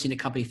never seen a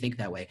company think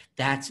that way.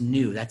 That's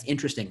new. That's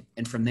interesting.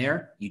 And from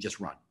there, you just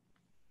run.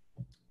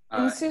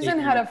 And Susan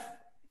had a...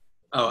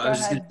 I was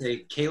just going to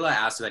say, Kayla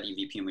asked about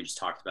EVP and we just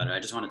talked about it. I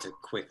just wanted to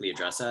quickly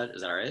address that.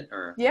 Is that all right?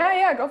 Or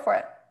Yeah, go for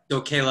it.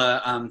 So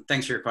Kayla,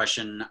 thanks for your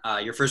question.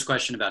 Your first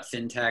question about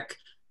FinTech,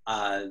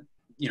 I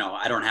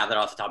don't have that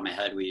off the top of my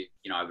head.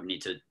 I would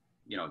need to,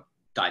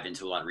 dive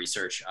into a lot of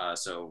research,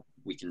 so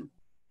we can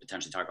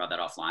potentially talk about that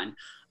offline.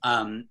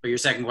 But your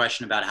second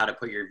question about how to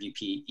put your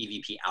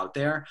EVP out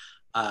there,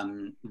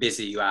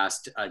 basically you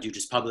asked, do you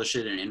just publish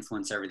it and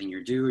influence everything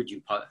you do,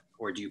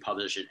 or do you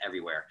publish it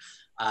everywhere?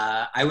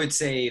 I would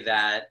say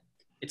that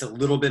it's a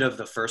little bit of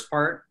the first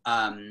part,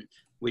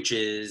 which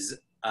is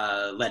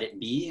let it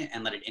be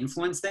and let it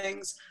influence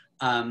things.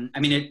 I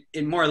mean,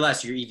 it more or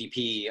less your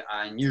EVP,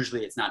 and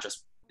usually it's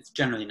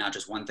generally not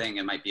just one thing.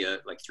 It might be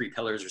like 3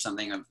 pillars or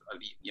something of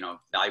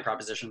value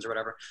propositions or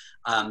whatever.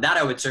 That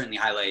I would certainly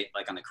highlight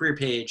like on the career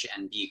page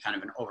and be kind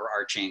of an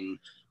overarching,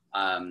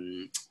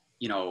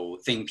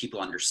 thing people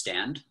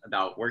understand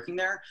about working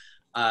there.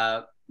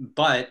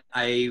 But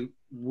I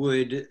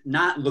would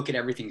not look at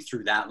everything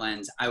through that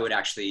lens. I would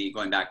actually,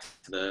 going back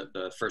to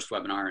the first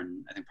webinar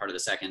and I think part of the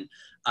second,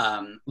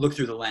 look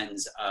through the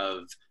lens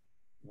of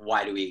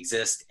why do we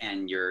exist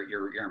and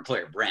your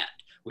employer brand,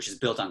 which is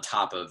built on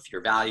top of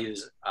your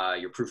values,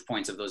 your proof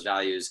points of those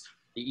values,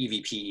 the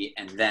EVP,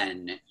 and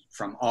then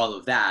from all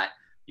of that,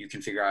 you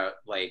can figure out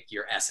like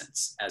your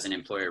essence as an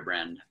employer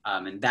brand.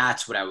 And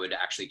that's what I would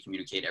actually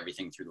communicate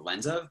everything through the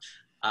lens of,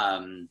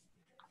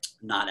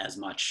 not as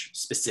much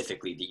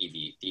specifically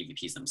the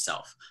EVPs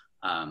themselves.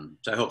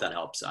 So I hope that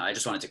helps. I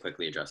just wanted to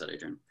quickly address that,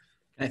 Adrian.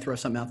 Can I throw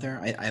something out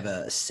there? I have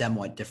a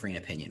somewhat differing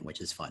opinion,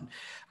 which is fun.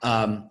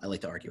 I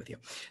like to argue with you.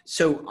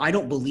 So I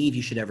don't believe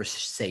you should ever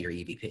say your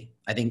EVP.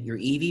 I think your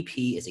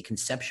EVP is a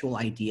conceptual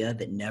idea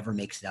that never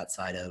makes it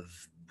outside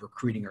of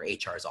recruiting or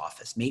HR's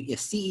office. Maybe a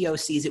CEO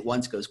sees it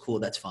once, goes, cool,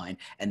 that's fine,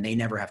 and they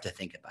never have to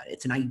think about it.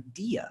 It's an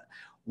idea.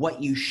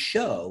 What you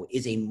show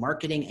is a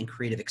marketing and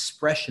creative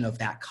expression of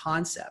that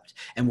concept.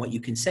 And what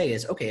you can say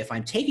is, okay, if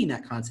I'm taking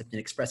that concept and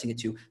expressing it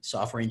to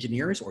software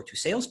engineers or to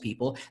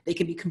salespeople, they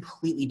can be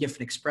completely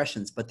different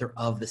expressions, but they're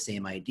of the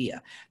same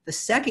idea. The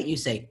second you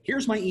say,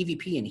 here's my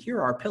EVP and here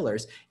are our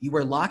pillars, you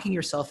are locking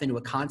yourself into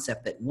a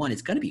concept that, one,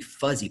 is going to be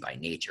fuzzy by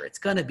nature. It's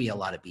going to be a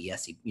lot of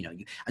BS,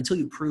 until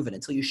you prove it,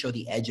 until you show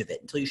the edge of it,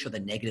 until you show the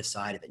negative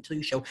side of it, until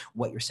you show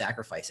what you're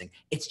sacrificing.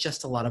 It's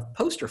just a lot of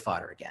poster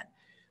fodder again.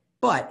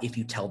 But if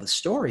you tell the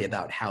story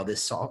about how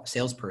this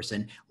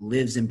salesperson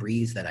lives and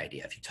breathes that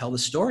idea, if you tell the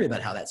story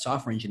about how that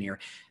software engineer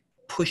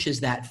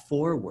pushes that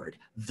forward,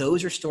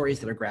 those are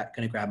stories that are going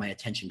to grab my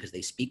attention because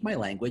they speak my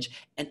language.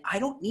 And I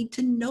don't need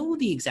to know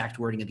the exact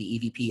wording of the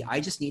EVP. I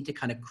just need to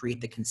kind of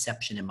create the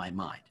conception in my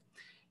mind.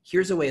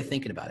 Here's a way of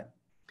thinking about it.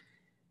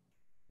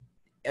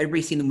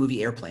 Everybody's seen the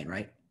movie Airplane,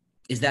 right?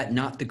 Is that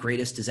not the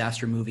greatest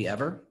disaster movie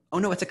ever? Oh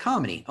no, it's a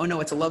comedy. Oh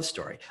no, it's a love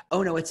story.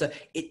 Oh no, it's a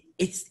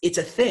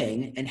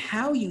thing, and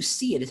how you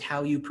see it is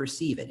how you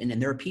perceive it. And then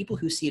there are people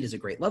who see it as a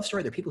great love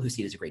story. There are people who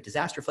see it as a great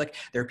disaster flick.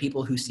 There are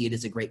people who see it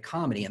as a great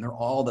comedy, and they're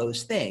all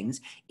those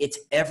things. It's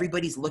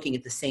everybody's looking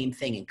at the same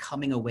thing and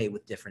coming away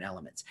with different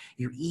elements.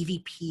 Your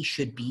EVP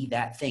should be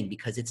that thing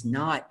because it's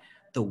not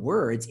the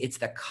words, it's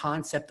the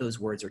concept those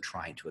words are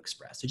trying to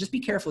express. So just be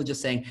careful of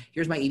just saying,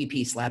 here's my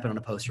EVP, slap it on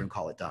a poster and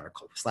call it done, or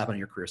slap it on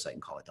your career site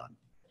and call it done.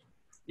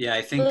 Yeah,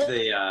 I think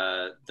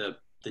the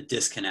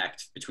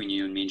disconnect between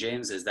you and me,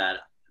 James, is that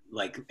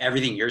like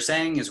everything you're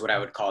saying is what I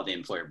would call the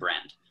employer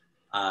brand.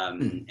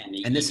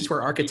 And this is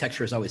where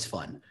architecture is always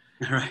fun.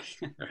 Right,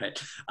 right.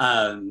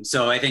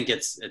 So I think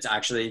it's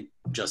actually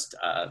just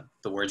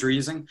the words we're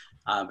using,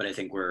 but I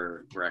think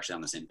we're actually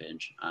on the same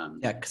page.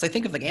 Yeah, because I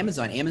think of like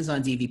Amazon.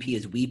 Amazon's EVP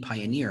is We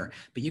Pioneer,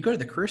 but you go to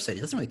the career site,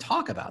 it doesn't really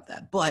talk about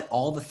that. But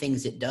all the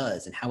things it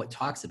does and how it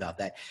talks about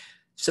that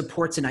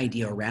supports an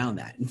idea around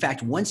that. In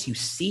fact, once you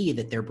see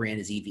that their brand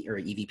is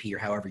EVP or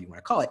however you want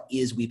to call it,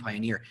 is We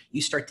Pioneer,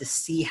 you start to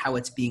see how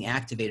it's being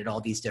activated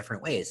all these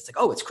different ways. It's like,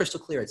 oh, it's crystal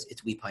clear.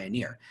 It's We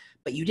Pioneer.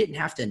 But you didn't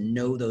have to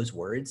know those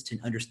words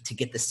to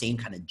get the same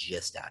kind of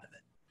gist out of it.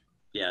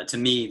 Yeah, to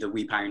me, the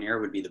We Pioneer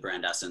would be the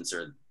brand essence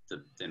or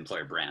the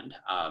employer brand.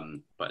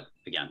 But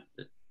again,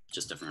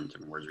 just different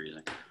words we're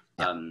using.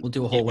 Yeah, we'll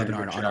do a whole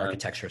webinar on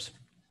architectures.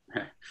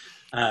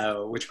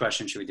 Which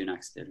question should we do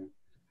next, Adrian?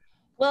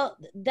 Well,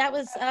 that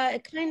was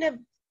that kind of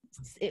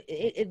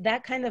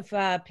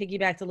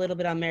piggybacked a little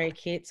bit on Mary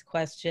Kate's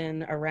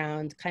question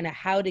around kind of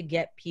how to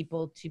get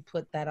people to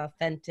put that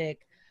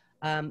authentic,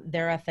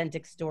 their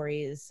authentic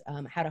stories,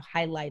 how to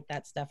highlight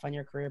that stuff on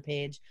your career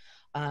page,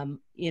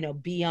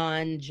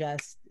 beyond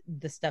just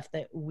the stuff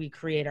that we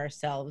create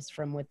ourselves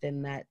from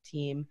within that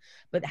team.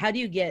 But how do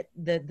you get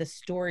the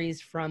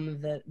stories from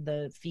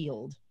the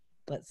field,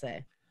 let's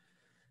say?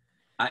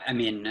 I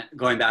mean,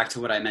 going back to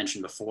what I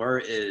mentioned before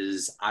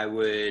is I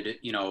would,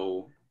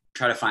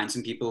 try to find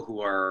some people who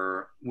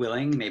are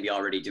willing, maybe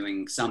already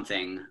doing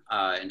something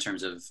in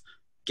terms of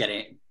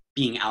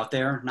being out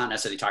there, not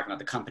necessarily talking about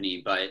the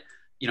company, but,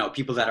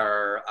 people that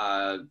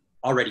are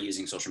already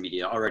using social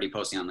media, already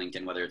posting on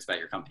LinkedIn, whether it's about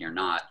your company or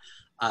not.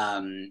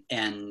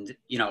 And,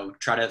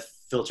 try to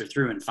filter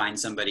through and find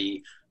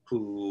somebody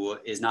who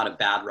is not a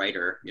bad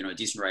writer, a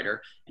decent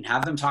writer, and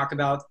have them talk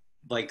about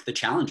like the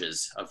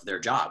challenges of their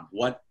job.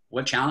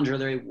 What challenge are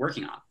they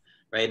working on,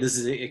 right? This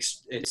is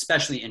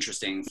especially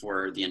interesting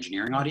for the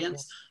engineering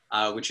audience,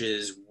 which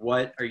is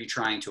what are you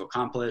trying to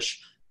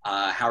accomplish?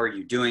 How are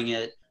you doing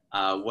it?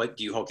 What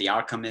do you hope the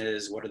outcome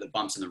is? What are the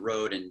bumps in the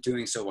road? And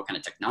doing so, what kind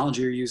of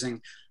technology you're using?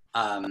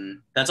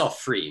 That's all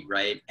free,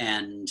 right?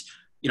 And,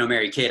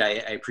 Mary Kate,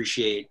 I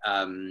appreciate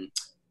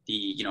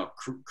the,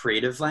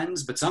 creative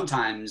lens, but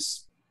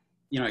sometimes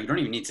you know, you don't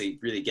even need to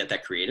really get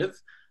that creative.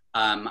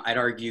 I'd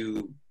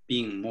argue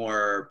being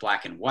more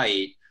black and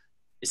white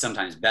is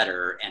sometimes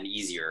better and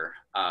easier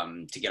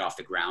to get off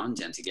the ground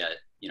and to get,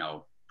 you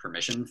know,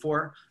 permission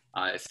for,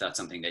 if that's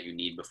something that you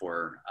need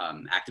before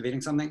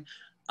activating something.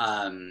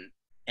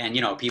 And,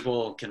 you know,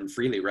 people can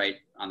freely write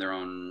on their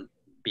own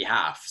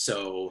behalf.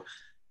 So,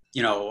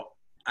 you know,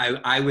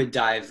 I would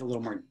dive a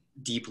little more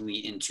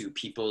deeply into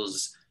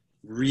people's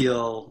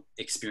real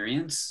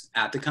experience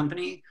at the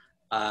company,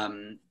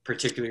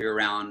 particularly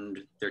around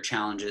their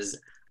challenges.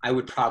 I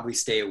would probably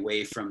stay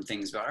away from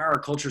things about, oh, our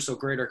culture's so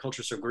great, our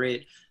culture's so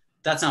great.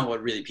 That's not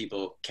what really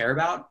people care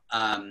about.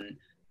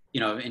 You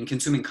know, in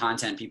consuming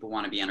content, people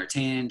want to be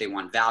entertained, they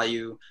want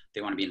value,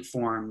 they want to be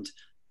informed.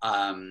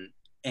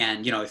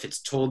 And, you know, if it's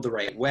told the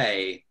right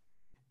way,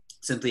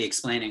 simply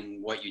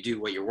explaining what you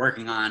do, what you're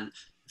working on.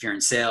 If you're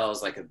in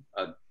sales, like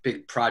a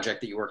big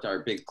project that you worked on,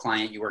 or a big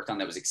client you worked on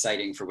that was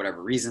exciting for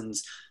whatever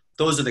reasons,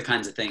 those are the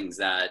kinds of things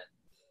that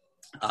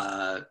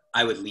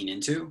I would lean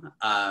into,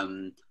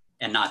 and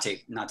not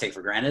take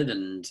for granted,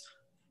 and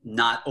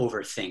not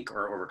overthink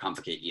or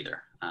overcomplicate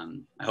either.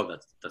 I hope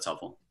that's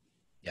helpful.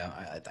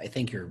 Yeah, I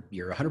think you're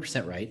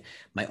 100% right.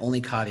 My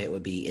only caveat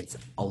would be it's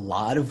a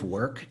lot of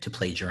work to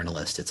play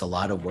journalist. It's a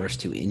lot of work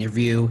to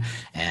interview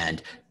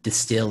and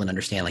distill and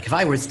understand. Like if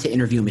I was to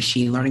interview a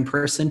machine learning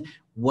person,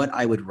 what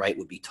I would write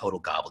would be total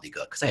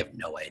gobbledygook because I have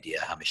no idea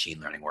how machine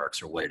learning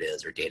works or what it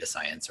is or data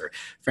science, or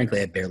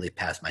frankly, I barely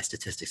passed my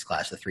statistics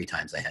class the 3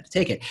 times I had to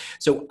take it.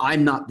 So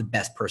I'm not the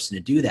best person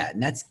to do that.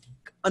 And that's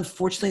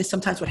unfortunately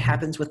sometimes what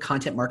happens with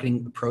content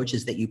marketing approach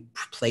is that you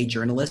play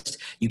journalist,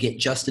 you get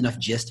just enough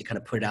gist to kind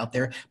of put it out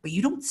there, but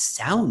you don't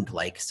sound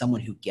like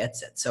someone who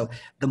gets it. So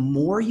the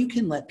more you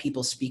can let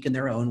people speak in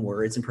their own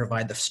words and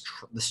provide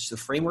the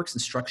frameworks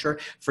and structure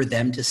for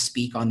them to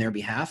speak on their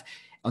behalf,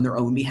 on their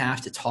own behalf,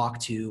 to talk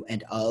to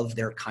and of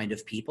their kind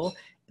of people,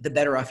 the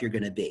better off you're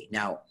going to be.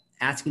 Now,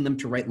 asking them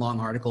to write long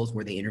articles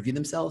where they interview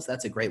themselves,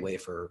 that's a great way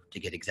to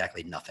get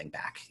exactly nothing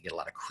back. You get a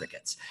lot of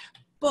crickets.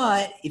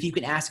 But if you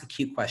can ask a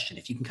cute question,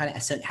 if you can kind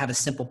of have a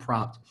simple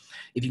prompt,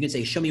 if you can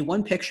say, show me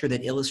one picture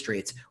that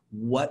illustrates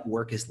what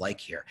work is like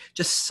here,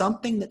 just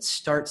something that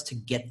starts to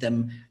get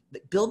them,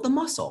 build the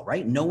muscle,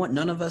 right?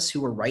 None of us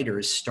who are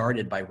writers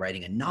started by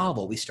writing a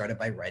novel. We started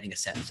by writing a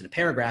sentence in a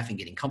paragraph and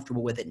getting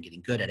comfortable with it and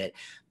getting good at it.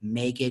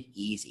 Make it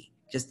easy.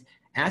 Just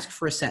ask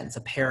for a sentence,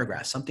 a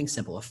paragraph, something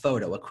simple, a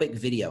photo, a quick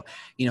video,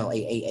 you know,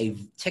 a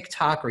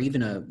TikTok, or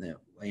even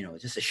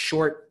just a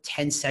short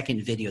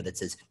 10-second video that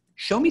says,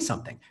 show me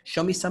something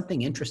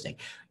interesting.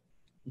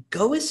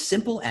 Go as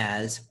simple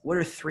as, what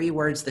are 3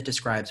 words that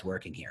describes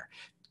working here?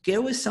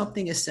 Go with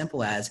something as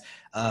simple as,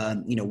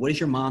 what does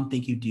your mom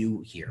think you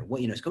do here?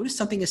 Go to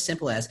something as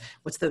simple as,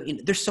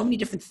 there's so many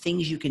different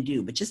things you can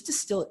do, but just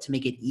distill it to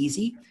make it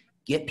easy.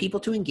 Get people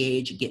to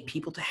engage, get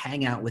people to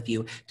hang out with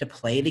you, to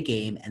play the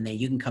game, and then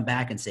you can come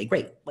back and say,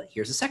 great,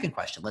 here's a second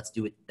question. Let's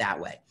do it that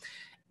way.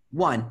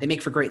 1, they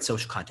make for great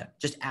social content,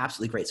 just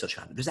absolutely great social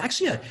content. There's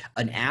actually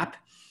an app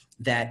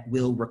that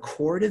will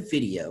record a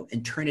video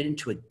and turn it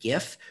into a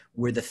GIF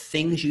where the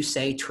things you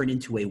say turn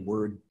into a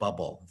word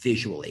bubble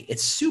visually.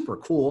 It's super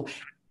cool.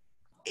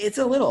 It's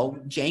a little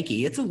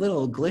janky, it's a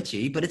little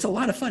glitchy, but it's a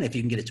lot of fun if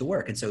you can get it to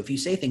work. And so if you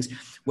say things,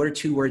 what are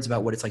 2 words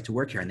about what it's like to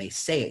work here? And they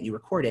say it and you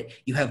record it,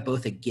 you have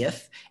both a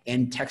GIF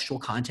and textual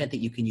content that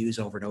you can use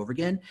over and over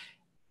again.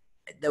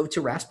 Though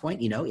to Raf's point,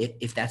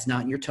 if that's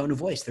not in your tone of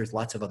voice, there's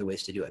lots of other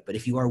ways to do it. But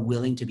if you are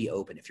willing to be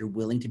open, if you're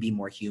willing to be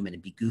more human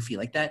and be goofy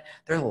like that,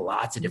 there are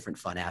lots of different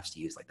fun apps to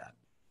use like that.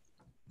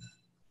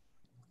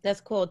 That's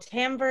cool.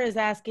 Tamver is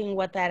asking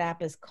what that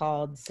app is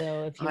called.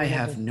 So if you I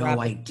have no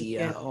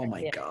idea. Oh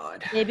my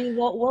God. Maybe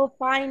we'll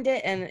find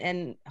it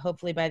and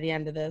hopefully by the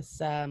end of this,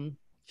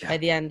 by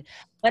the end.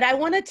 But I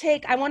want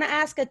to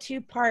ask a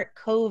 2-part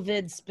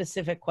COVID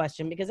specific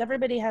question, because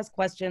everybody has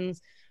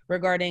questions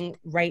regarding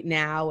right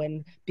now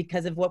and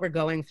because of what we're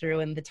going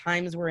through and the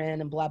times we're in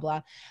and blah, blah.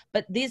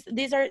 But this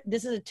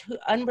is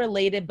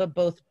unrelated, but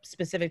both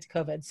specific to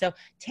COVID. So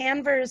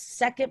Tanver's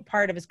second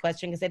part of his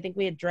question, because I think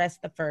we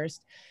addressed the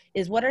first,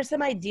 is what are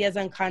some ideas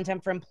on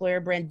content for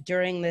employer brand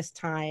during this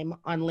time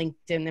on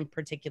LinkedIn in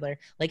particular?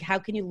 Like how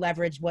can you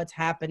leverage what's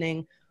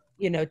happening,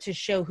 to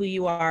show who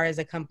you are as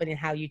a company and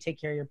how you take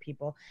care of your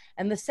people.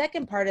 And the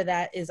second part of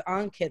that is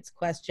Ankit's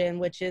question,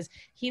 which is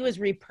he was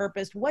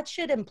repurposed. What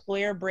should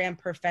employer brand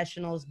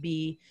professionals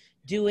be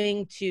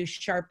doing to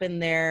sharpen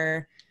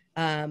their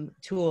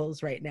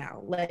tools right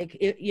now? Like,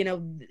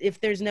 if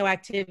there's no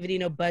activity,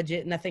 no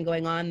budget, nothing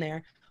going on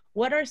there,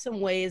 what are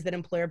some ways that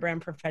employer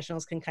brand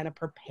professionals can kind of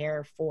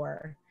prepare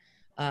for,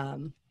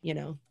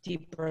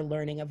 deeper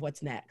learning of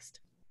what's next?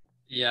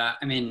 Yeah,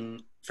 I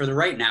mean, for the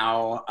right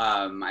now,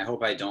 I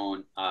hope I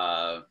don't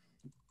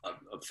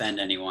offend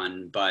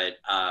anyone, but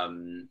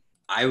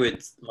I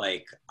would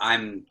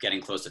I'm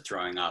getting close to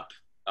throwing up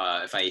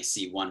if I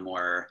see one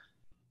more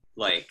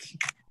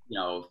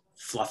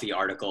fluffy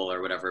article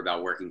or whatever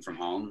about working from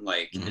home.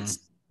 It's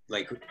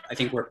I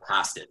think we're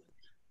past it,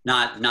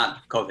 not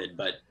COVID,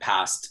 but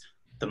past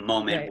the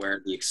moment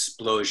where the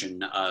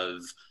explosion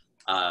of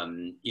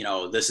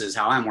This is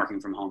how I'm working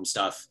from home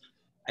stuff.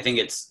 I think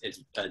it's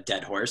a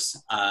dead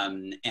horse.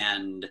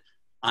 And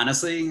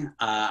honestly,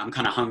 I'm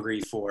kind of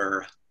hungry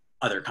for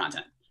other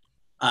content,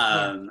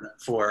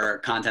 for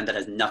content that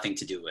has nothing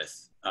to do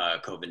with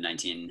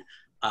COVID-19.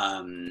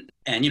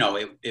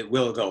 It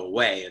will go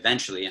away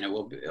eventually, and it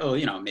will,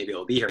 maybe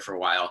it'll be here for a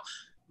while,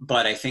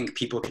 but I think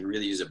people can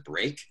really use a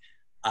break.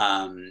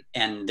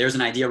 And there's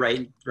an idea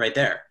right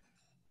there.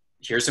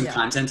 Here's some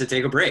content to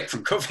take a break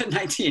from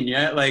COVID-19.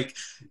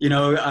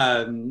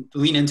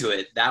 Lean into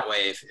it that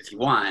way if you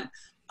want.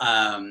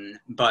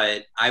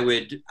 But I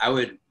would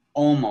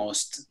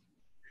almost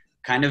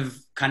kind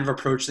of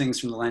approach things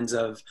from the lens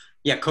of,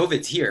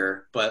 COVID's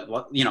here, but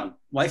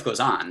life goes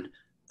on,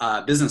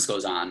 business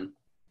goes on.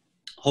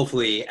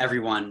 Hopefully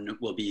everyone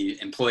will be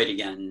employed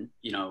again,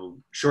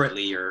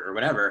 shortly or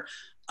whatever.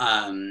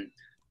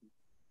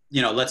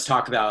 Let's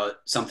talk about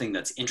something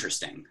that's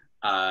interesting,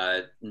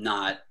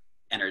 not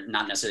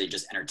necessarily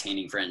just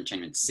entertaining for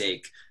entertainment's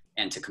sake,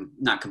 and to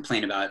not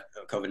complain about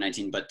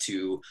COVID-19, but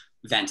to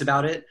vent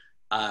about it.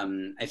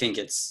 I think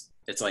it's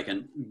like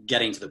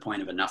getting to the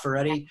point of enough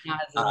already.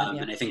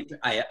 And I think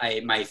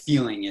my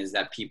feeling is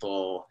that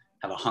people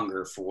have a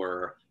hunger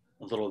for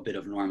a little bit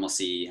of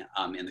normalcy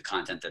in the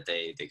content that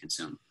they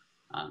consume.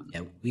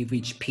 We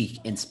reached peak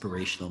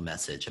inspirational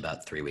message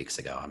about 3 weeks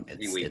ago.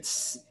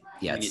 It's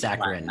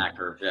saccharine.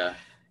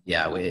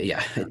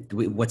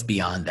 What's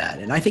beyond that?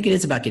 And I think it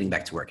is about getting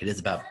back to work. It is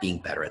about being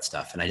better at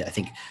stuff. And I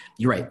think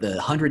you're right. The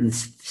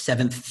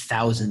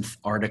 107,000th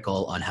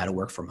article on how to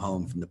work from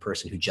home from the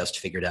person who just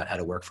figured out how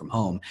to work from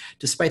home,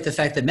 despite the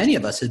fact that many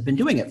of us have been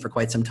doing it for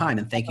quite some time.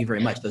 And thank you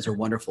very much. Those are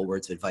wonderful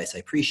words of advice. I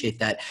appreciate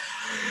that,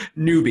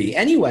 newbie.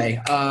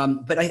 Anyway,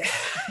 but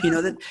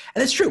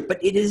that's true.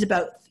 But it is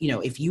about,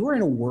 if you are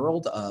in a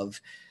world of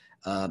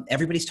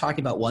everybody's talking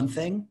about one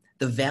thing,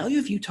 the value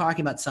of you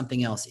talking about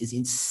something else is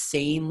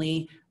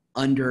insanely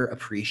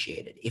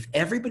underappreciated. If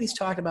everybody's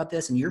talking about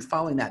this and you're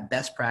following that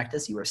best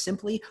practice, you are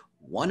simply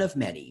one of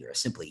many. You're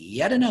simply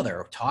yet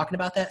another talking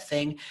about that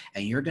thing,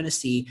 and you're going to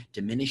see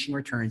diminishing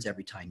returns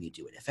every time you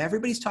do it. If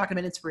everybody's talking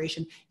about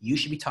inspiration, you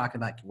should be talking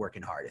about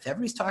working hard. If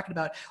everybody's talking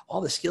about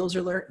all the skills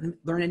you're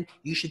learning,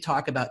 you should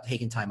talk about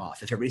taking time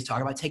off. If everybody's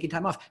talking about taking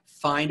time off,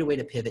 find a way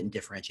to pivot and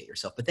differentiate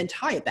yourself, but then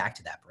tie it back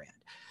to that brand.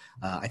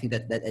 I think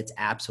that it's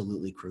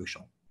absolutely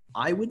crucial.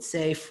 I would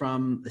say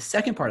from the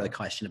second part of the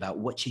question about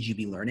what should you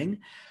be learning,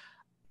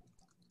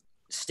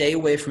 stay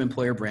away from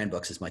employer brand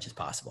books as much as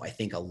possible. I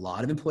think a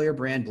lot of employer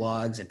brand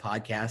blogs and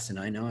podcasts, and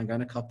I know I've got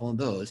a couple of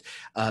those,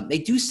 they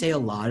do say a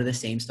lot of the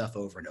same stuff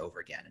over and over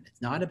again. And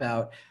it's not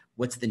about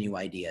what's the new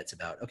idea. It's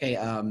about,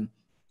 they're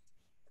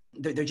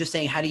just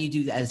saying, how do you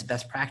do that as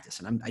best practice?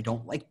 And I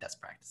don't like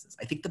best practices.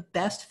 I think the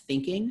best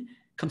thinking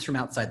comes from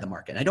outside the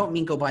market. I don't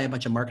mean go buy a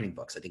bunch of marketing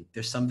books. I think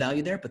there's some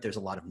value there, but there's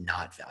a lot of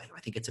not value. I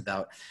think it's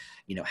about,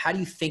 how do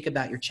you think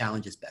about your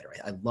challenges better?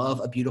 I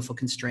love A Beautiful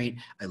Constraint.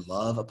 I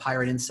love A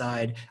Pirate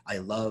Inside. I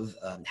love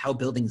How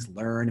Buildings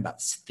Learn, about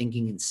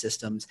thinking in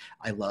systems.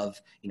 I love,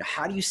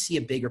 how do you see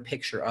a bigger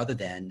picture other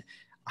than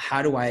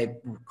how do I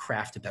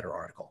craft a better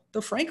article?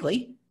 Though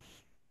frankly,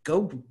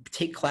 go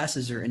take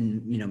classes or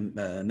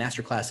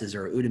master classes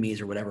or Udemy's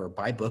or whatever, or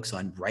buy books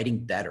on writing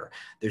better.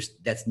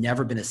 That's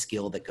never been a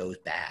skill that goes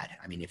bad.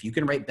 I mean, if you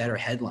can write better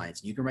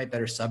headlines, you can write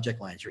better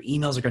subject lines, your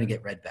emails are going to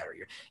get read better.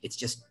 It's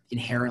just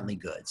inherently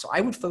good. So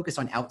I would focus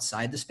on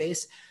outside the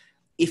space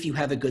if you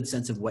have a good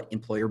sense of what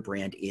employer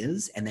brand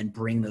is, and then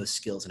bring those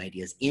skills and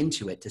ideas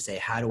into it to say,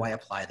 how do I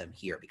apply them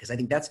here? Because I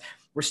think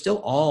we're still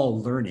all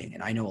learning.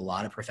 And I know a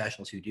lot of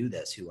professionals who do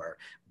this, who are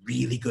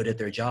really good at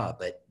their job,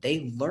 but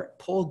they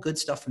pull good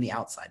stuff from the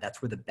outside.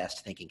 That's where the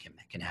best thinking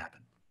can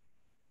happen.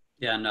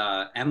 Yeah,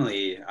 and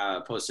Emily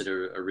posted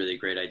a really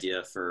great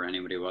idea for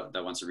anybody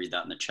that wants to read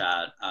that in the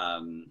chat.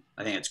 I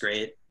think it's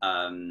great.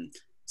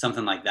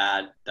 Something like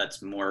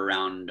that's more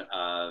around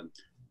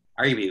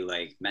arguably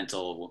like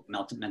mental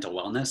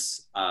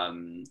wellness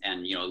and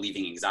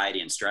alleviating anxiety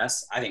and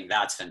stress. I think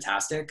that's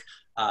fantastic,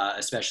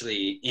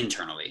 especially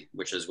internally,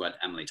 which is what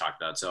Emily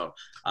talked about. So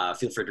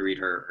feel free to read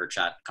her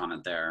chat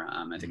comment there.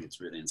 I think it's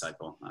really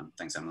insightful.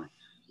 Thanks, Emily.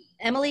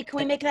 Emily, can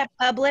we make that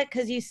public?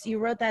 Because you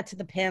wrote that to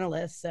the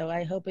panelists. So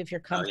I hope if you're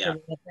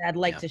comfortable with that, I'd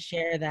like to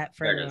share that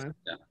for everyone.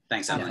 Yeah.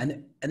 Thanks, Emily.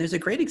 And there's a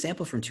great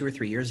example from 2 or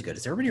 3 years ago.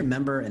 Does everybody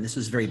remember, and this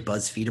was very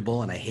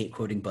BuzzFeedable, and I hate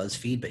quoting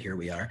BuzzFeed, but here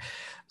we are,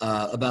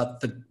 about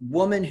the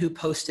woman who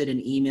posted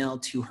an email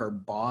to her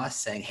boss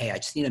saying, hey, I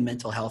just need a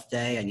mental health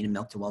day. I need a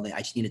mental wellness. I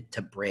just needed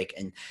to break.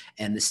 And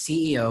the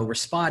CEO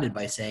responded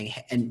by saying,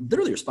 and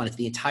literally responded to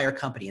the entire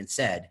company and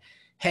said,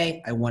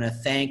 hey, I want to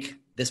thank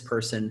this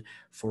person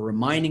for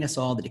reminding us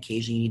all that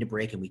occasionally you need a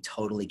break, and we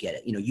totally get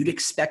it. You'd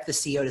expect the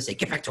CEO to say,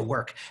 get back to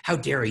work. How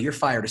dare you? You're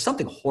fired, or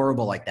something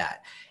horrible like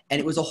that. And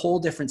it was a whole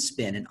different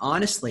spin. And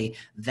honestly,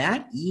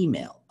 that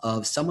email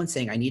of someone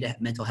saying, I need a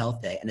mental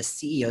health day, and a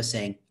CEO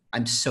saying,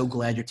 I'm so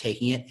glad you're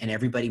taking it, and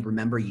everybody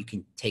remember you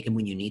can take them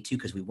when you need to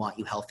because we want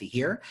you healthy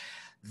here.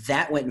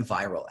 That went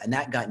viral and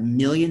that got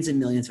millions and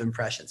millions of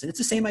impressions. And it's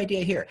the same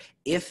idea here.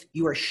 If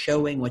you are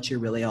showing what you're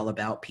really all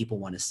about, people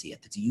want to see it.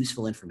 It's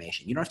useful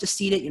information. You don't have to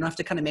seed it. You don't have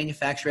to kind of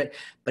manufacture it,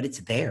 but it's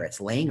there. It's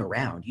laying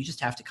around. You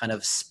just have to kind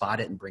of spot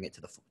it and bring it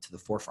to the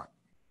forefront.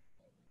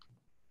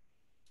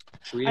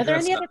 Are there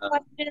any other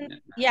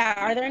questions? Yeah.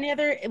 Are there any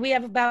other? We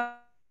have about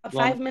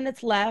 5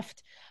 minutes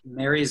left.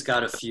 Mary's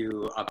got a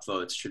few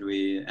upvotes. Should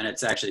we? And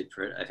it's actually,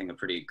 I think, a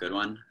pretty good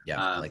one.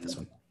 Yeah, I like this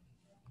one.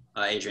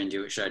 Adrian,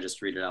 should I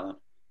just read it out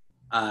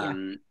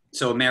loud?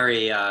 So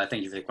Mary,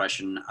 thank you for the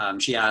question.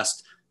 She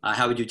asked,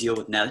 how would you deal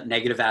with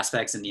negative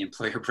aspects in the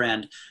employer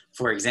brand?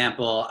 For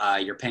example,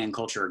 your pay and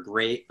culture are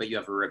great, but you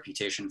have a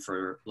reputation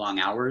for long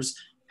hours.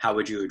 How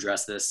would you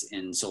address this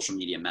in social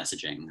media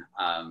messaging?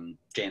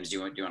 James, do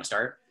you want to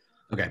start?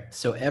 Okay,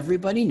 so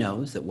everybody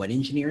knows that what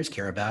engineers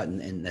care about,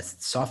 and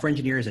that's software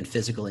engineers and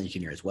physical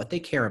engineers, what they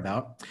care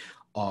about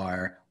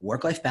are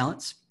work-life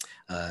balance,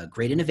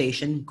 great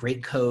innovation,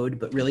 great code,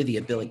 but really the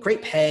ability,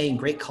 great pay and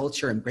great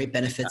culture and great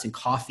benefits and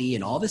coffee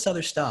and all this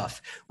other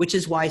stuff, which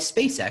is why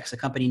SpaceX, a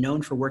company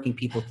known for working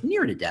people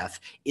near to death,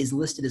 is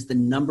listed as the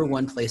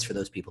 #1 place for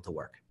those people to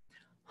work.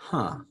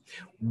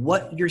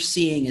 What you're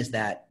seeing is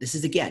that this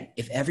is, again,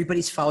 if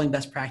everybody's following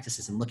best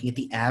practices and looking at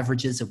the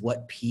averages of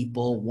what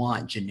people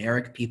want,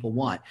 generic people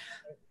want,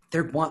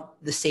 they want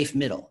the safe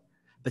middle.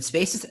 But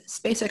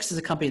SpaceX is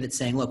a company that's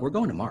saying, look, we're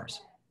going to Mars.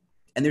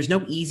 And there's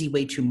no easy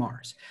way to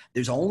Mars.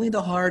 There's only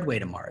the hard way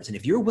to Mars. And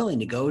if you're willing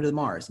to go to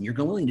Mars and you're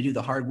willing to do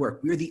the hard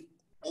work, we're the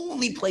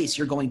only place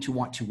you're going to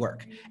want to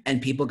work.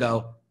 And people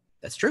go,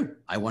 that's true.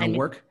 I want to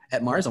work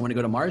at Mars. I want to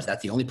go to Mars.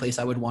 That's the only place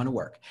I would want to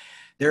work.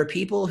 There are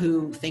people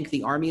who think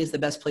the Army is the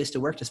best place to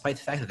work despite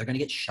the fact that they're going to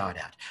get shot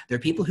at. There are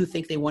people who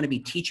think they want to be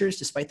teachers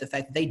despite the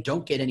fact that they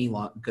don't get any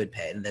good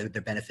pay and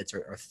their benefits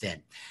are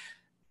thin.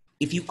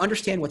 If you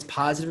understand what's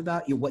positive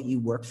about what you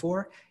work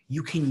for,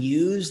 you can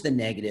use the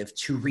negative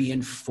to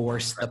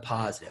reinforce the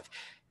positive.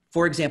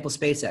 For example,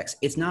 SpaceX,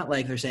 it's not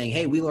like they're saying,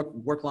 hey, we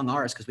work long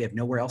hours because we have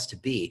nowhere else to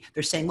be.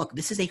 They're saying, look,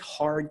 this is a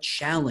hard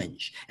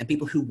challenge. And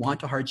people who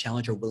want a hard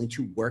challenge are willing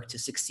to work to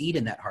succeed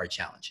in that hard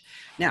challenge.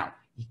 Now,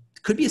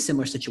 could be a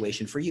similar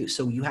situation for you.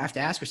 So you have to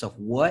ask yourself,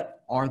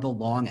 what are the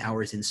long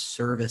hours in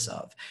service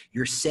of?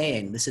 You're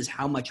saying this is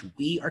how much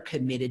we are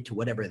committed to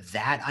whatever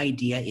that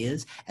idea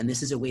is. And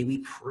this is a way we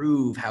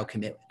prove how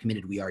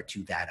committed we are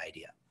to that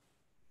idea.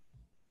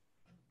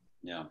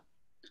 Yeah.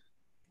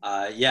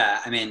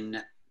 I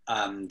mean,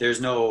 there's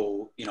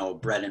no,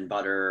 bread and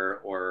butter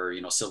or,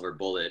 silver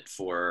bullet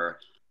for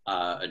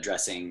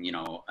addressing,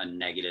 a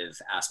negative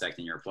aspect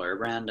in your employer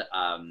brand.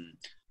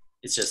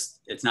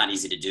 It's not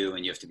easy to do,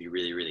 and you have to be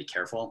really, really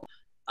careful.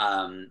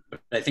 But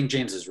I think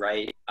James is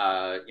right.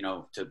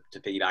 To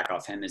piggyback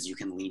off him, is you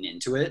can lean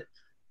into it,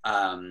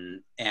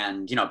 and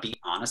be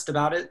honest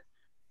about it.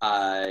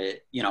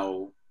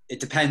 It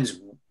depends,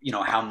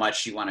 how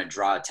much you want to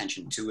draw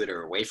attention to it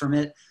or away from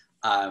it.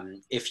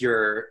 If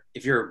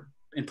your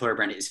employer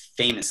brand is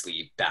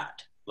famously bad,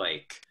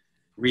 like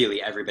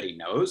really everybody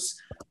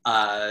knows,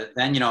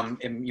 then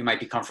you might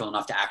be comfortable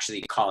enough to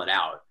actually call it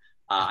out.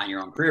 On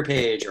your own career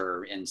page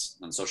or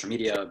on social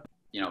media,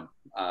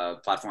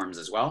 platforms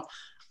as well.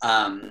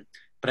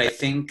 But I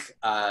think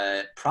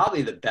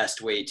probably the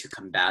best way to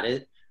combat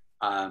it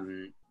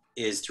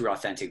is through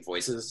authentic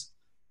voices,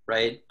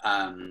 right?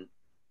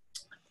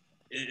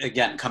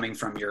 Again, coming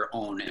from your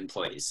own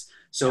employees.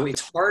 So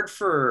it's hard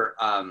for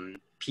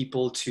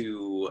people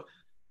to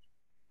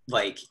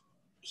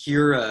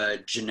hear a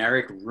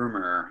generic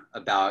rumor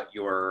about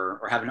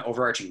or have an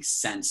overarching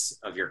sense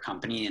of your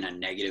company in a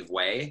negative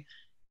way.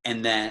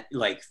 And then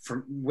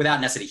without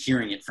necessarily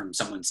hearing it from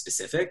someone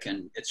specific,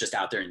 and it's just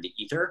out there in the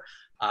ether,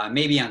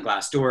 maybe on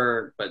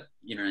Glassdoor, but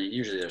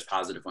usually there's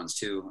positive ones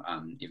too,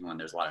 even when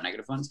there's a lot of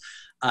negative ones.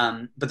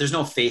 But there's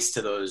no face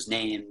to those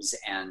names,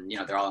 and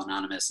they're all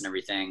anonymous and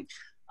everything.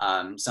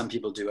 Some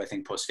people do, I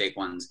think, post fake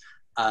ones.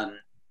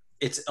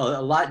 It's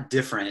a lot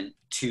different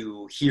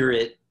to hear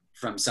it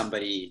from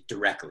somebody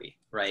directly,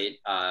 right?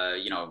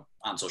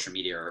 On social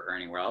media or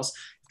anywhere else.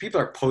 If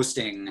people are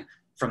posting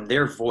from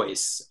their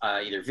voice,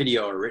 either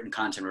video or written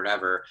content or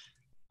whatever,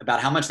 about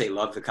how much they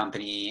love the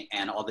company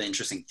and all the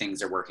interesting things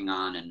they're working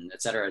on, and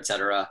et cetera,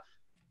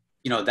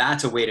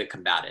 that's a way to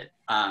combat it.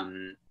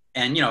 And,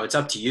 it's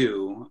up to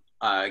you,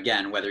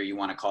 again, whether you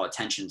want to call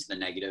attention to the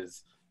negative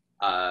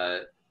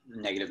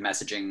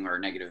messaging or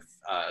negative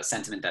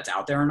sentiment that's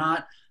out there or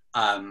not.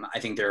 I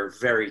think there are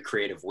very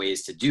creative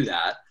ways to do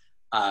that.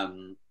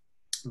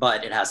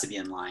 But it has to be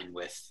in line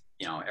with,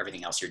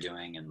 everything else you're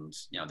doing. And,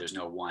 there's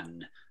no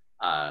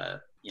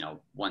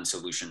one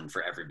solution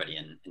for everybody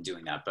in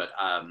doing that. But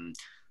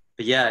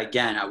yeah,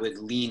 again, I would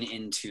lean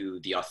into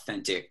the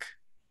authentic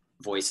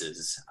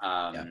voices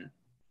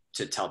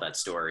to tell that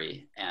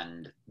story,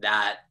 and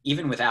that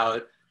even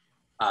without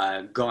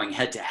going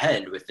head to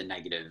head with the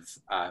negative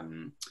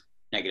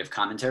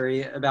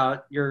commentary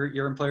about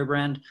your employer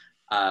brand,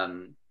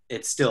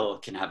 it still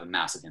can have a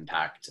massive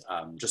impact,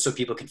 just so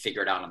people can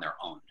figure it out on their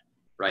own.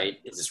 Right?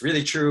 Is this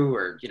really true?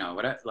 Or,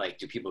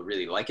 do people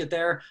really like it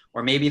there?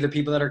 Or maybe the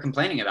people that are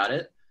complaining about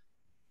it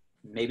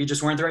maybe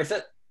just weren't the right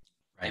fit.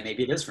 Right. And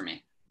maybe it is for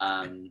me.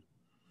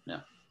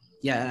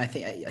 Yeah, and I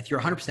think you're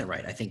 100%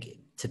 right. I think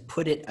to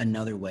put it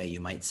another way,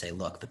 you might say,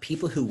 look, the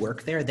people who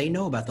work there, they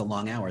know about the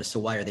long hours. So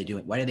why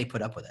do they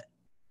put up with it?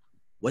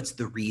 What's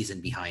the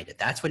reason behind it?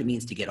 That's what it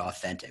means to get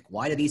authentic.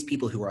 Why do these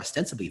people who are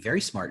ostensibly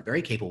very smart,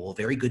 very capable,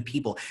 very good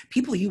people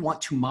you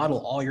want to model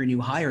all your new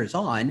hires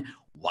on,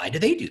 why do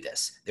they do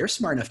this? They're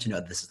smart enough to know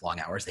that this is long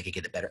hours. They could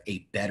get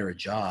a better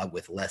job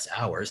with less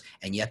hours,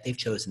 and yet they've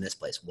chosen this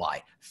place.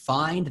 Why?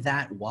 Find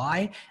that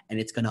why, and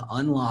it's going to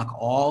unlock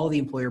all the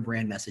employer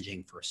brand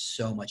messaging for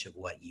so much of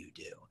what you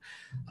do.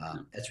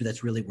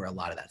 That's really where a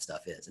lot of that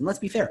stuff is. And let's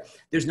be fair,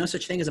 there's no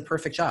such thing as a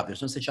perfect job.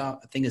 There's no such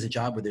thing as a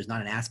job where there's not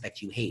an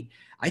aspect you hate.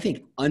 I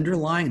think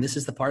underlying, this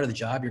is the part of the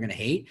job you're going to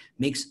hate,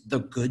 makes the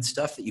good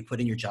stuff that you put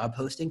in your job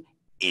posting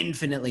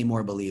infinitely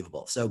more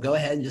believable. So go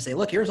ahead and just say,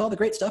 look, here's all the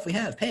great stuff we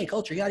have. Pay,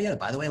 culture, yada, yada.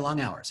 By the way,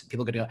 long hours. And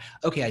people are going to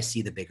go, okay, I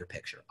see the bigger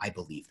picture. I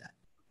believe that.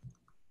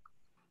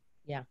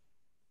 Yeah,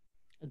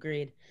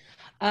 agreed.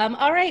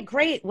 All right,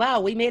 great. Wow,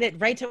 we made it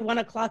right to 1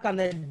 o'clock on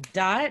the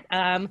dot.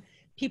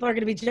 People are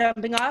going to be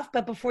jumping off,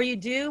 but before you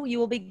do, you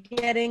will be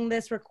getting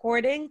this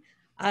recording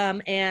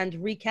and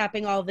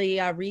recapping all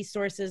the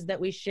resources that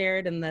we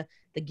shared, and the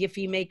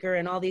Giphy maker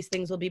and all these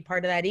things will be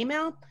part of that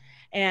email.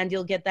 And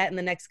you'll get that in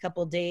the next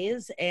couple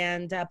days.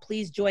 And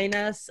please join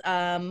us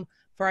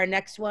for our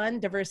next one,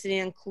 Diversity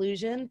and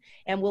Inclusion.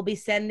 And we'll be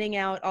sending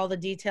out all the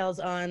details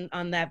on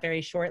that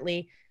very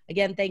shortly.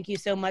 Again, thank you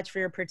so much for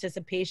your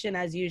participation.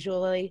 As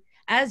usual, it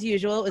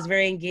was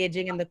very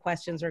engaging and the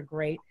questions are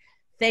great.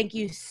 Thank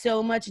you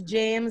so much,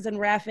 James and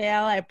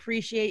Raphael. I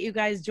appreciate you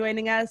guys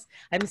joining us.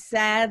 I'm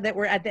sad that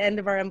we're at the end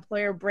of our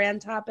employer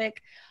brand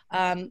topic,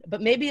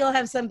 but maybe you'll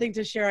have something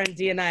to share on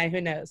D&I,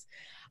 who knows.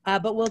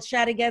 But we'll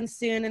chat again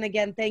soon. And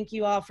again, thank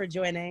you all for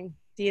joining.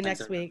 See you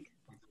next week.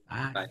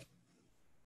 Bye. Bye.